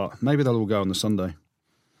depart. Maybe they'll all go on the Sunday.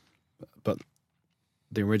 But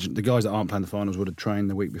the guys that aren't playing the finals would have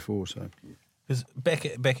trained the week before. So Because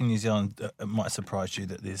back in New Zealand, it might surprise you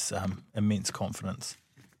that there's immense confidence.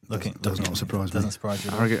 does not surprise me. Doesn't surprise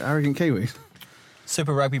you. At all. Arrogant Kiwis.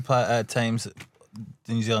 Super Rugby teams,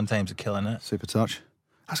 the New Zealand teams are killing it. Super touch.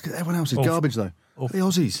 That's good. Everyone else is Awful. garbage though. Awful. The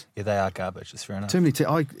Aussies. Yeah, they are garbage. It's fair enough. Too many.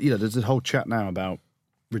 There's a whole chat now about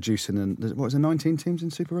reducing. And what is it? 19 teams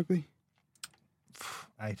in Super Rugby.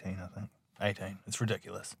 18, I think. 18. It's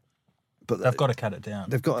ridiculous. But They've got to cut it down.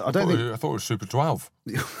 They've got. I thought it was Super 12.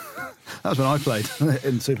 That was when I played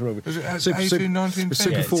in Super Rugby. Is it Super, 18, 19, it was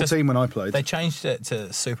Super Yeah, it's 14 just- when I played. They changed it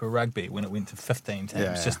to Super Rugby when it went to 15 teams,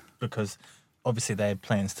 Yeah. just because obviously they had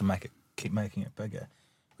plans to keep making it bigger.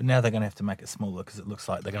 But now they're going to have to make it smaller because it looks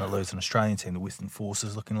like they're going to lose an Australian team. The Western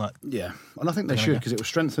Forces looking like Yeah, and I think they They're should gonna because it will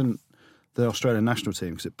strengthen the Australian national team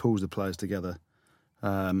because it pulls the players together.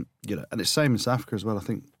 And it's same in South Africa as well. I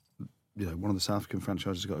think one of the South African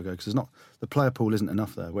franchises has got to go because the player pool isn't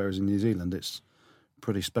enough there. Whereas in New Zealand, it's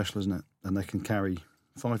pretty special, isn't it? And they can carry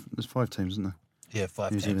 5. There's 5 teams, isn't there?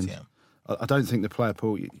 5 New teams. Zealand. Yeah, I don't think the player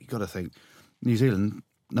pool. You got to think New Zealand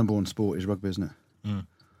number 1 sport is rugby, isn't it?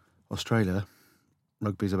 Australia,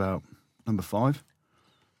 rugby's about number 5.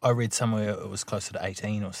 I read somewhere it was closer to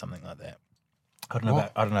 18 or something like that. I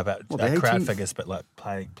don't know about What, the crowd 18th? figures, but like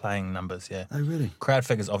playing numbers. Yeah, Oh, really? crowd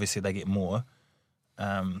figures. Obviously, they get more.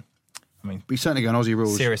 But you certainly go on Aussie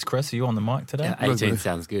rules. Serious, Chris, are you on the mic today? Yeah, 18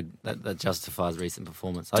 sounds good. That justifies recent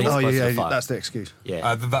performance. I Oh, think it's closer yeah, to 5. that's the excuse.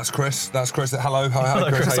 Yeah. That's Chris. Hello. Hi,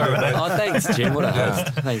 Chris. Chris, How you sorry doing, about mate? Oh, thanks, Jim. What a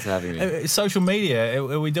host. Thanks for having me. Social media.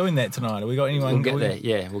 Are we doing that tonight? Have we got anyone? We'll get there.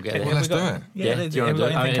 Yeah, we'll get Have there. let's we got- do it. Yeah, do have you we want to got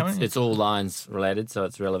do it? I anything mean, coming? it's all Lions related, so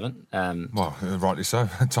it's relevant. Well, rightly so.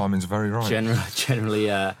 Timing's very right. Generally,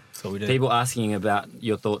 That's what we do. people asking about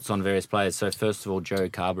your thoughts on various players. So first of all, Joe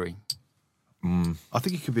Carberry. I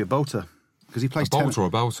think he could be a bolter because he plays A bolter or a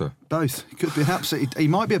belter? both. He could be an absolute. He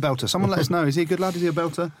might be a belter. Someone let us know. Is he a good lad? Is he a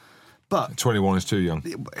belter? But 21 is too young.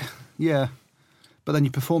 yeah, but then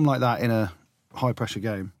you perform like that in a high pressure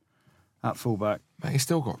game at fullback. Mate, he's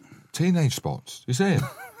still got teenage spots. You see him?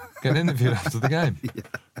 Getting interviewed after the game.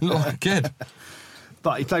 Look like a kid.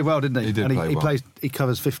 But he played well, didn't he? He did and play well. He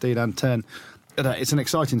covers 15 and 10. And, it's an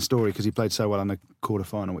exciting story because he played so well in the quarter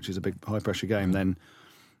final, which is a big high pressure game. Then,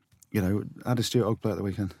 how did Stuart Ogg play at the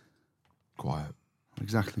weekend? Quiet.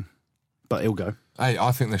 Exactly. But he'll go. Hey,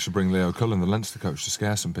 I think they should bring Leo Cullen, the Leinster coach, to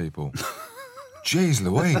scare some people. Jeez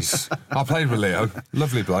Louise. I played with Leo.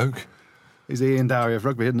 Lovely bloke. He's the Ian Dowie of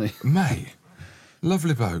rugby, isn't he? Mate,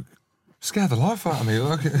 lovely bloke. Scare the life out of me.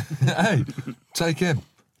 Look, hey, take him.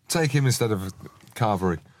 Take him instead of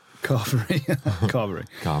Carvery. Carvery.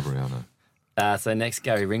 Carvery, I know. So next,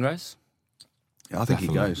 Gary Ringrose. Yeah, I think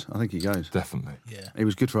Definitely. he goes. Definitely. Yeah. He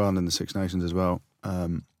was good for Ireland in the Six Nations as well.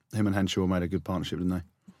 Him and Henshaw made a good partnership, didn't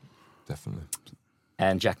they? Definitely.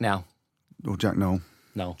 And Jack Now. Or Jack Noel.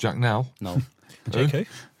 No. Jack Nell. No. JK.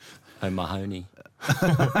 O'Mahony.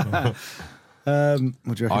 What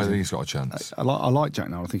do you reckon? I think he's got a chance. I like Jack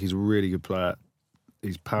Noel. I think he's a really good player.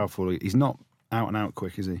 He's powerful. He's not out and out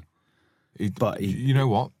quick, is he? You know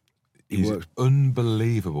what? He's works.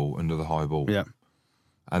 unbelievable under the high ball. Yeah.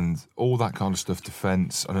 And all that kind of stuff,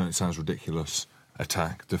 defence, I know it sounds ridiculous,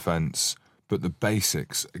 attack, defence, but the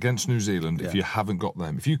basics against New Zealand, if Yeah. you haven't got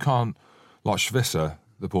them, if you can't, like Schwisser,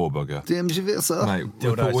 the poor bugger, James Schwitzer. mate,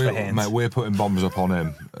 Dildos for hands. we're putting bombs up on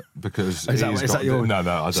him because Is that your no, I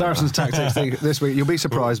don't Saracens know. tactics thing this week? You'll be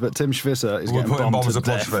surprised, but Tim Schwisser is We're getting putting bombed bombs to at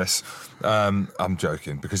Clutch death. Fist. I'm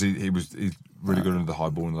joking because he's really good under the high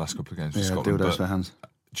ball in the last couple of games for Yeah, Scotland. dildos But for hands.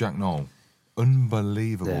 Jack Knoll,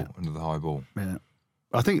 unbelievable Yeah. under the high ball. Yeah,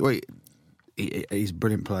 I think he's a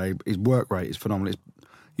brilliant player. His work rate is phenomenal.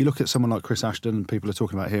 You look at someone like Chris Ashton, and people are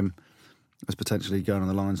talking about him as potentially going on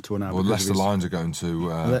the Lions tour now. Well, because of Leicester his- Lions are going to.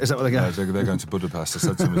 Is that what they're going? They're going to Budapest. I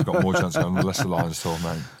said to him, he's got more chance of going on the Leicester Lions tour,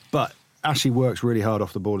 mate. But Ashley works really hard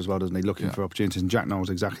off the ball as well, doesn't he? Looking Yeah. for opportunities. And Jack Knowles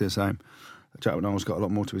exactly the same. Jack Knowles got a lot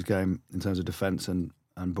more to his game in terms of defence and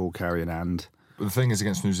ball carrying and. But the thing is,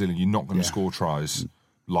 against New Zealand, you're not going to score tries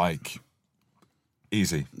like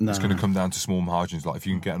easy. No, it's going to no. come down to small margins. Like if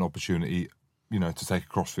you can get an opportunity, to take a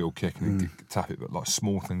crossfield kick and tap it, but like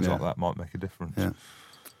small things Yeah. like that might make a difference. Yeah.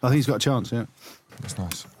 I think he's got a chance, yeah. That's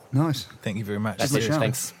nice. Nice. Thank you very much. That's Just it. a shout.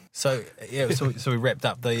 Thanks. So we wrapped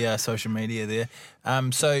up the social media there.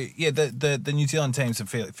 The New Zealand teams are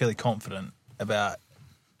fairly confident about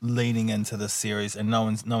leaning into this series, and no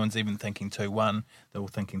one's even thinking 2-1. They're all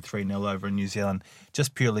thinking 3-0 over in New Zealand,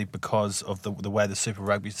 just purely because of the way the Super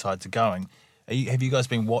Rugby sides are going. Have you guys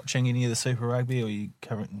been watching any of the Super Rugby, or are you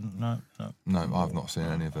current? No. No, I've not seen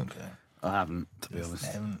any of it. Okay. I haven't, to be honest.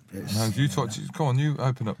 No, you talk. Come on, you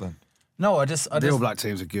open up then. No, I just The All Black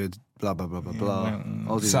teams are good, blah, blah, blah, blah, blah.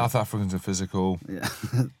 Aussies South Africans are physical. Yeah.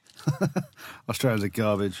 Australians are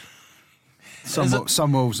garbage. Is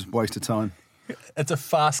Some Wolves waste of time. It's a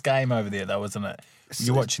fast game over there, though, isn't it?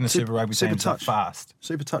 You're watching the Super Rugby super teams are touch. fast.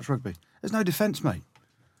 Super touch rugby. There's no defence, mate.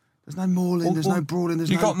 There's no mauling, there's no brawling,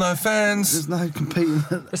 You got no fans. there's no competing.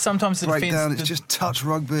 But sometimes the Breakdown, defence... it's just touch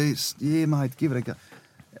rugby. Yeah, mate, give it a go.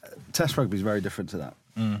 Test rugby is very different to that.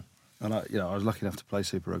 And I was lucky enough to play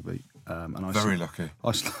Super Rugby. And I Very lucky.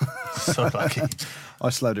 so lucky. I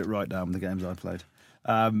slowed it right down with the games I played.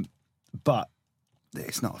 But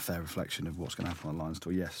it's not a fair reflection of what's going to happen on the Lions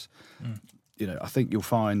tour. Yes, I think you'll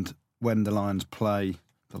find when the Lions play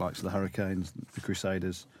the likes of the Hurricanes, the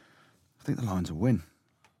Crusaders, I think the Lions will win.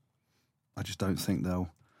 I just don't think they'll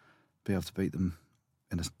be able to beat them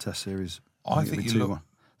in a Test series. I it'll think be you 2-1. look.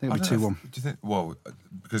 I think it'll be 2-1. Do you think? Well,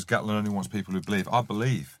 because Gatlin only wants people who believe. I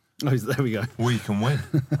believe Oh, there we go. we can win.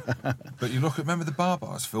 But you look at. Remember the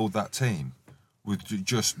Barbars filled that team with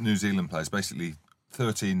just New Zealand players, basically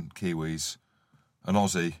 13 Kiwis, an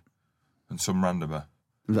Aussie, and some randomer.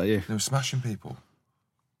 Is that you? They were smashing people.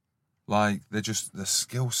 Like their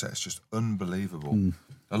skill set's just unbelievable.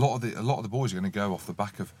 A lot of the boys are going to go off the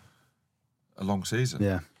back of a long season.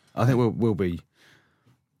 Yeah. I think we'll be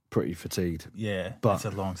pretty fatigued. Yeah, But- it's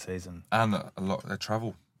a long season. And a lot they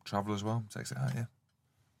travel as well takes it out. Yeah.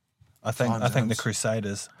 I think Time the zones.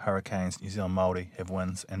 Crusaders, Hurricanes, New Zealand Māori have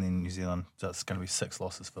wins, and then New Zealand, that's going to be 6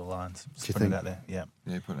 losses for the Lions. Just Do you putting think? it out there. Yeah,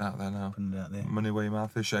 Yeah, you put it out there now. putting it out there. Money where your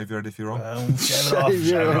mouth is. Shave your head if you're wrong. Shave it off.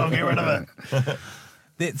 Shave it off. Get rid of it.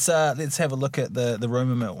 Let's have a look at the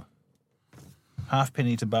rumour mill.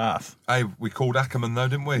 Halfpenny to Bath. Hey, we called Ackerman though,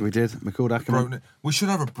 didn't we? We did. We called Ackerman. Broken it. We should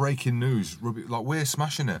have a breaking news. Like we're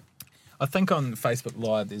smashing it. I think on Facebook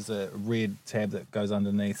Live there's a red tab that goes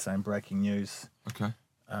underneath saying breaking news. Okay.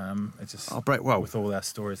 It's just I'll break well. with all our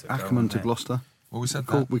stories. That go Ackerman on to there. Gloucester. Well, we said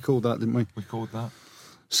that. We called that, didn't we? We called that.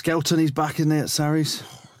 Skelton, he's back in there at Sarries.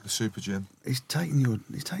 The Super Gym. He's taking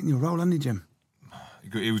your role, hasn't he, Jim?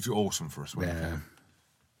 He was awesome for us when he Yeah. came.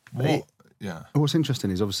 He- What? Yeah. What's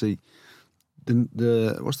interesting is obviously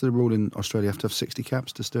the what's the rule in Australia? You have to have 60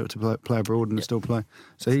 caps to play abroad and still play.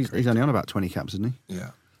 So he's only on about 20 caps, isn't he?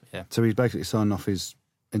 Yeah. So he's basically signed off his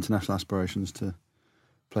international aspirations to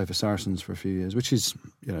play for Saracens for a few years, which is,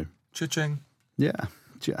 Cha-ching. yeah.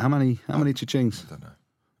 How many cha-chings? I don't know.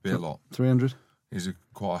 Be a lot. 300? He's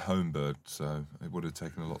quite a home bird, so it would have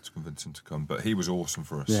taken a lot to convince him to come. But he was awesome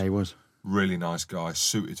for us. Yeah, he was. Really nice guy,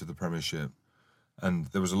 suited to the Premiership. And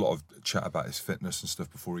there was a lot of chat about his fitness and stuff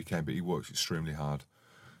before he came, but he works extremely hard.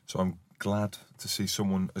 So I'm glad to see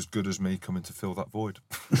someone as good as me coming to fill that void.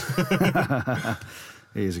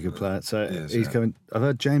 He is a good player. So He is, he's yeah. coming. I've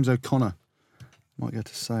heard James O'Connor might go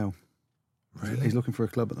to Sale. Really? He's looking for a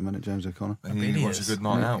club at the minute, James O'Connor. And bet he he wants is. a good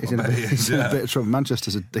night out. He's I in a bet bit, he is, he's in a yeah. bit of trouble.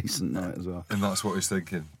 Manchester's a decent night as well. And that's what he's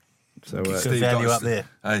thinking. So Good Steve value Di- up there.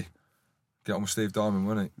 Hey, get on with Steve Diamond,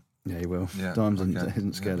 won't he? yeah, he will. Yeah, Dimes okay.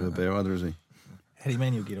 isn't scared Yeah, of a beer either, is he? How do you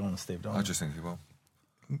mean you'll get on with Steve Diamond? I just think he will.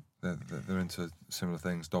 They're into similar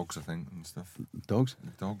things, dogs, I think, and stuff. Dogs.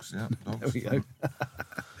 Dogs, yeah, dogs. There we go.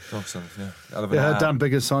 Dogs, yeah. Hell of an Yeah, hour. Dan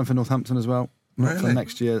Bigger's signed for Northampton as well. Not for Really?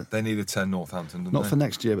 next year. They needed 10 Northampton, didn't Not they? for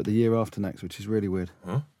next year, but the year after next, which is really weird.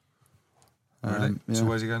 Huh? Really? Yeah. So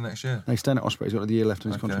where's he going next year? No, he's staying at Ospreys. He's got the year left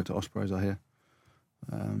on his Okay. contract at Ospreys, I hear.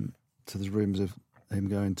 So there's rumours of him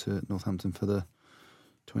going to Northampton for the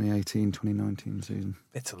 2018, 2019 season.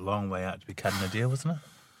 That's a long way out to be cutting a deal, wasn't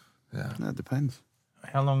it? Yeah. That depends.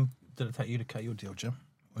 How long did it take you to cut your deal, Jim,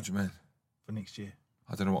 What do you mean? for next year?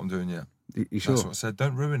 I don't know what I'm doing yet. You sure? That's what I said.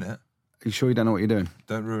 Don't ruin it. Are you sure you don't know what you're doing?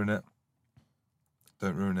 Don't ruin it.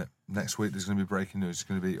 Don't ruin it. Next week there's going to be breaking news. It's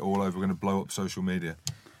going to be all over. We're going to blow up social media.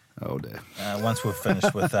 Oh dear. Once we're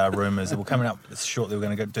finished with our rumours, we're coming up shortly. We're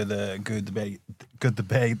going to go do the good, the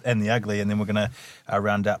bad, and the ugly, and then we're going to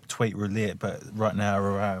round up tweet roulette. But right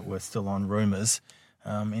now we're still on rumours.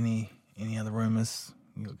 Any other rumours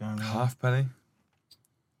you got going on? Halfpenny.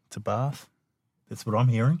 To Bath. That's what I'm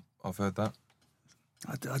hearing. I've heard that.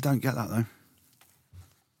 I don't get that though.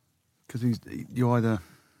 Because you either.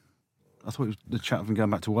 I thought it was the chat from going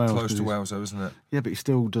back to Wales. Close to Wales, though, isn't it? Yeah, but he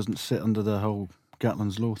still doesn't sit under the whole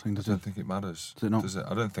Gatland's law thing, I does he? don't think it matters. Does it not? Does it?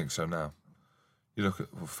 I don't think so now. You look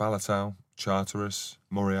at Falatau, Charteris,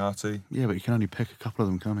 Moriarty. Yeah, but you can only pick a couple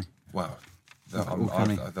of them, can't he? Wow. Can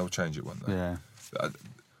he? They'll change it, won't they? Yeah.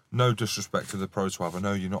 No disrespect to the Pro 12. I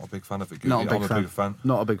know you're not a big fan of it. Not a big I'm fan. a bigger fan.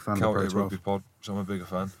 Not a big fan of the Pro Celtic 12. Rugby Pod, so I'm a bigger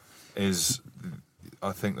fan.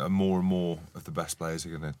 I think that more and more of the best players are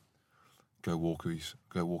going to go walkies.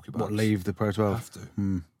 What, leave the Pro 12? Have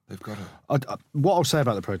to. They've got to. What I'll say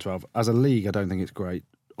about the Pro 12, as a league, I don't think it's great.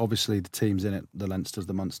 Obviously, the teams in it, the Leinsters,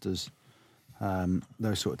 the Munsters,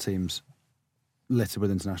 those sort of teams littered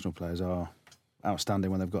with international players are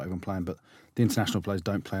outstanding when they've got everyone playing. But the international players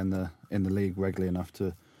don't play in the league regularly enough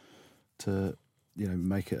to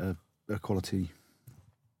make it a quality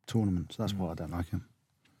tournament. So that's why I don't like him.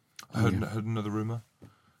 I heard another rumour.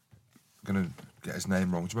 I'm going to get his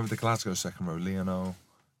name wrong. Do you remember the Glasgow second row, Leonel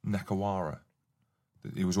Nekawara?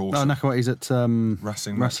 He was awesome. No, Nakawara, he's at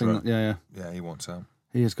Racing. Yeah. Yeah, he wants out.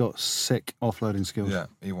 He has got sick offloading skills. Yeah,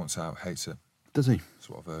 he wants out. Hates it. Does he? That's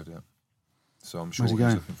what I've heard, yeah. So I'm sure Where's he's he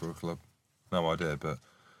going? looking for a club. No idea, but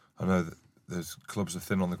I know that there's clubs are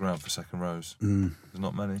thin on the ground for second rows. There's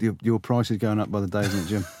not many. Your price is going up by the day, isn't it,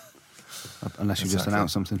 Jim? Unless you just Exactly.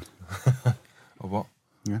 announce something. Or what?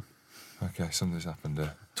 Yeah. Okay, something's happened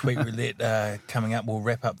there. Tweet roulette coming up. We'll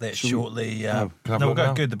wrap up that shortly. Can I have a We'll look go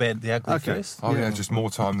now? good, the bad, the ugly Okay. first. Oh, yeah, Yeah. just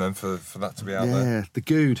more time then for that to be out there. Yeah, the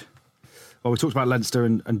good. Well, we talked about Leinster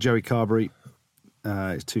and Joey Carberry.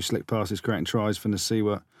 His 2 slick passes, creating tries for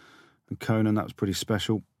Nasiwa and Conan. That was pretty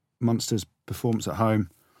special. Munster's performance at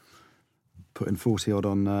home, putting 40-odd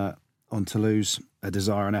on Toulouse. A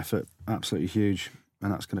desire and effort, absolutely huge.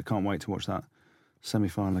 And can't wait to watch that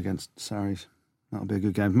semi-final against Sarries. That'll be a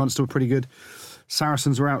good game. Munster were pretty good.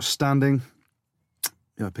 Saracens were outstanding.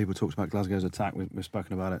 People talked about Glasgow's attack. We've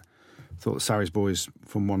spoken about it. Thought the Sarries boys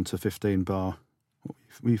from 1 to 15 bar.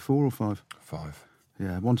 Were you 4 or 5? 5.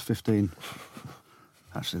 Yeah, 1 to 15.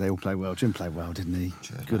 Actually, they all played well. Jim played well, didn't he?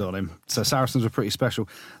 Good on him. So Saracens were pretty special.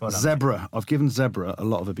 Well done. Zebra. I've given Zebra a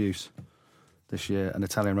lot of abuse this year, and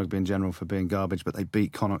Italian rugby in general, for being garbage, but they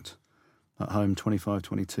beat Connacht at home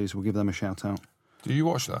 25-22, so we'll give them a shout-out. Do you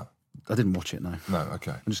watch that? I didn't watch it, no. No,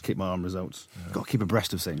 okay. I just keep my eye on results. Got to keep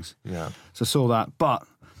abreast of things. Yeah. So I saw that, but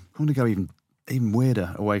I want to go even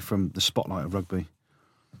weirder away from the spotlight of rugby.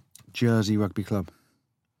 Jersey Rugby Club.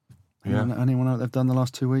 Anyone know what they've done the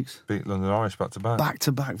last 2 weeks? Beat London Irish back to back.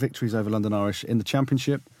 Back-to-back victories over London Irish in the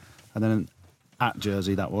Championship, and then at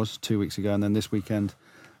Jersey, that was 2 weeks ago, and then this weekend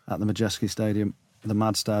at the Majeski Stadium, the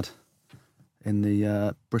Madstad, in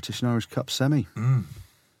the British and Irish Cup semi.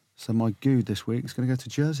 So my good this week is going to go to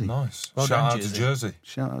Jersey. Nice. Well Shout done, out Jersey. to Jersey.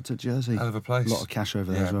 Shout out to Jersey. Hell of a place. A lot of cash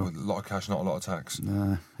over there as well. A lot of cash, not a lot of tax.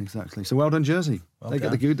 Exactly. So well done, Jersey. They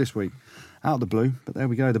get the good this week. Out of the blue, but there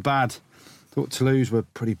we go. The bad. Thought Toulouse were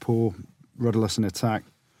pretty poor, rudderless in attack.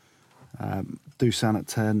 Dusan at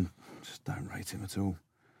 10. Just don't rate him at all.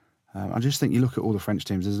 I just think you look at all the French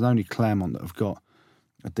teams, there's only Clermont that have got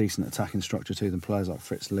a decent attacking structure to them. Players like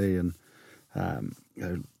Fritz Lee and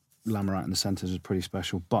Lamarat in the centres is pretty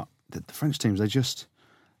special. But the French teams, they just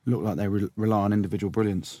look like they rely on individual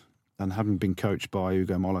brilliance. And having been coached by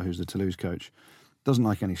Hugo Moller, who's the Toulouse coach, doesn't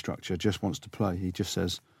like any structure, just wants to play. He just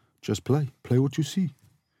says, just play. Play what you see.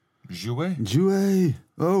 Jouer. Jouer.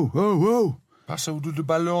 Oh. Passo de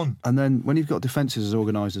ballon. And then when you've got defences as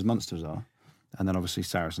organised as Munsters are, and then obviously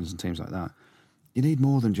Saracens and teams like that, you need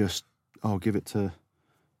more than just, give it to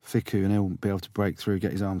Fiku and he'll be able to break through,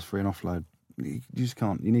 get his arms free and offload. You just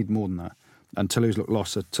can't. You need more than that. And Toulouse looked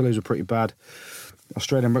lost. So Toulouse were pretty bad.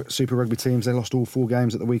 Australian Super Rugby teams, they lost all 4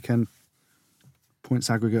 games at the weekend. Points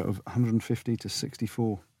aggregate of 150 to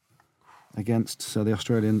 64 against. So the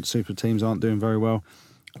Australian Super teams aren't doing very well.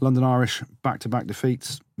 London Irish, back-to-back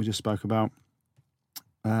defeats, we just spoke about.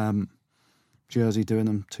 Jersey doing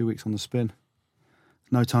them 2 weeks on the spin.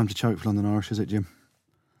 No time to choke for London Irish, is it, Jim?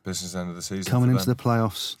 Business end of the season. Coming for into them. the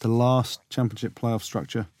playoffs, the last championship playoff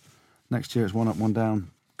structure. Next year it's 1 up, 1 down.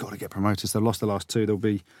 Got to get promoted. So they've lost the last 2. There'll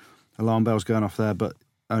be alarm bells going off there, but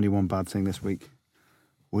only one bad thing this week.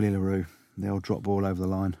 Willie LaRue, the old drop ball over the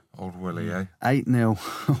line. Old Willie, eh?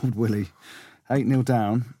 8-0, old Willie. 8-0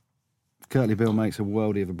 down. Curtly Bill makes a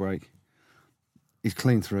worldie of a break. He's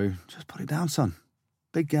clean through. Just put it down, son.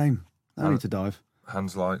 Big game. No need to dive.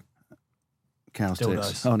 Hands like Cow's Dildos.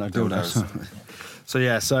 tits. Oh, no, dildos.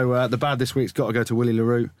 So the bad this week's got to go to Willie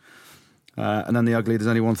LaRue. And then the ugly, there's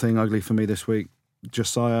only one thing ugly for me this week.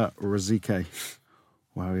 Josiah Razike.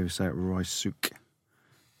 Wow, we say it, Raisuk.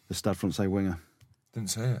 The stud front say winger. Didn't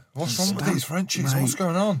see it. What's wrong with these Frenchies? Mate. What's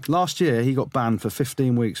going on? Last year, he got banned for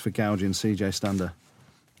 15 weeks for gouging CJ Stander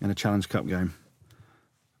in a Challenge Cup game.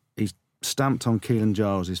 He stamped on Keelan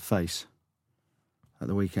Giles' face at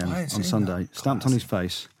the weekend I ain't on seen Sunday. that. Stamped on his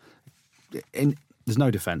face. There's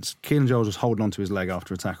no defence. Keelan Giles was holding onto his leg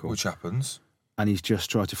after a tackle. Which happens. And he's just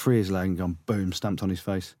tried to free his leg and gone, boom, stamped on his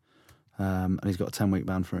face. And he's got a 10-week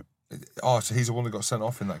ban for it. Oh, so he's the one that got sent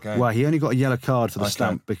off in that game. Well, he only got a yellow card for the Okay.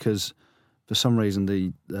 stamp because for some reason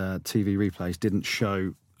the TV replays didn't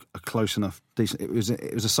show a close enough, decent. It was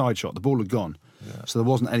a side shot. The ball had gone, so there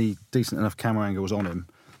wasn't any decent enough camera angles on him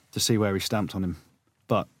to see where he stamped on him.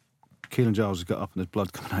 But Keelan Giles has got up and there's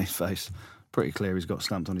blood coming out his face. Pretty clear he's got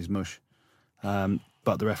stamped on his mush.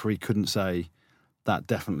 But the referee couldn't say that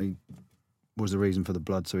definitely was the reason for the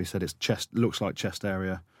blood, so he said it's chest, looks like chest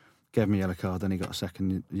area. Gave him a yellow card, then he got a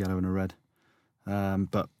second yellow and a red.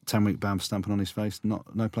 But 10-week ban for stamping on his face, no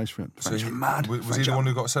place for it. So French are mad. Was French he the are- one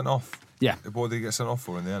who got sent off? Yeah. What did he get sent off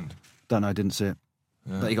for in the end? Don't know, didn't see it.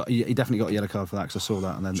 Yeah. But he definitely got a yellow card for that because I saw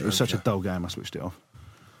that, and then it was such a Joker. dull game I switched it off.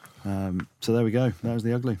 So there we go. That was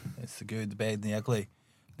the ugly. It's the good, the bad, and the ugly.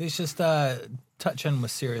 Let's just touch in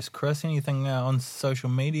with Serious Chris. Anything on social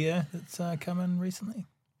media that's come in recently?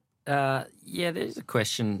 Yeah, there's a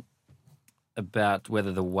question about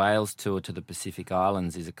whether the Wales tour to the Pacific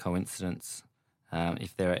Islands is a coincidence.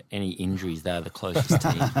 If there are any injuries, they're the closest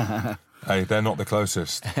team. Hey, they're not the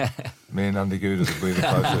closest. Me and Andy Gooders will be the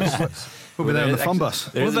closest. We'll be there on the fun actually- bus.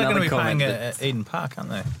 There Well, is they're going to another be playing comment at Eden Park, aren't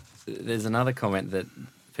they? There's another comment that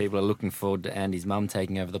people are looking forward to Andy's mum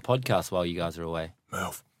taking over the podcast while you guys are away.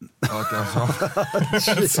 Melf. Oh,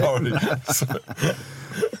 sorry.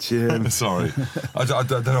 Jim. Sorry. I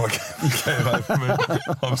don't know what came over me.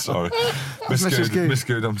 I'm sorry. Mrs. Good. Miss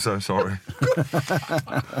Good, I'm so sorry.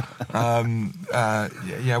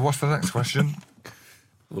 Yeah, what's the next question?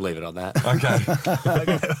 We'll leave it on that. Okay.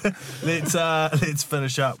 Let's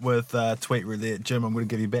finish up with Tweet Roulette. Jim, I'm going to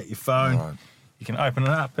give you back your phone. All right. You can open it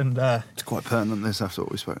up and It's quite pertinent, this, after what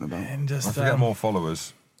we've spoken about. just I forget more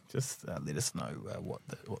followers. just let us know what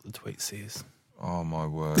the tweet says. Oh, my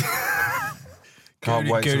word. Can't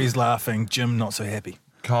wait. Goody's laughing. Jim not so happy.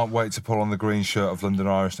 Can't wait to pull on the green shirt of London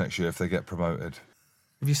Irish next year if they get promoted.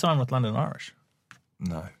 Have you signed with London Irish?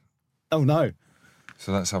 No. Oh, no.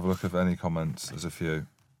 So let's have a look at any comments. There's a few.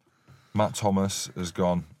 Matt Thomas has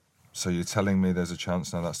gone. So you're telling me there's a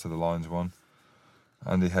chance now? That's to the Lions one.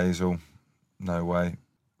 Andy Hazel, no way.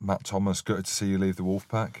 Matt Thomas, gutted to see you leave the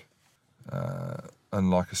Wolfpack.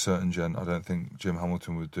 Unlike a certain gent, I don't think Jim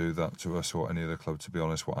Hamilton would do that to us or any other club, to be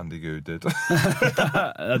honest, what Andy Good did.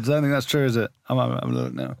 I don't think that's true, is it? I'm having a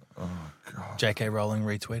look now. God. J.K. Rowling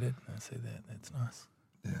retweeted. I see that. That's nice.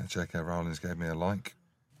 Yeah, J.K. Rowling's gave me a like.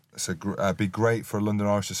 So be great for a London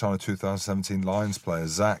Irish to sign a 2017 Lions player.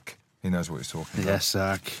 Zach, he knows what he's talking about. Yes,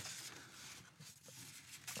 Zach.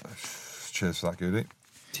 Cheers for that, Goody.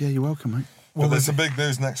 Yeah, you're welcome, mate. Well, there's some big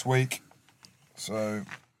news next week, so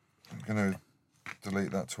I'm going to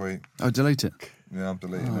delete that tweet. Oh, delete it. Yeah, I'm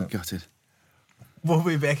deleting Oh, it. gutted. We'll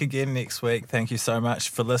be back again next week. Thank you so much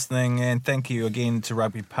for listening, and thank you again to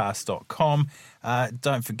rugbypass.com.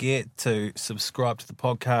 Don't forget to subscribe to the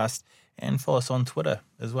podcast and follow us on Twitter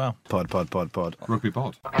as well. Pod. Rugby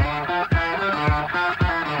Pod.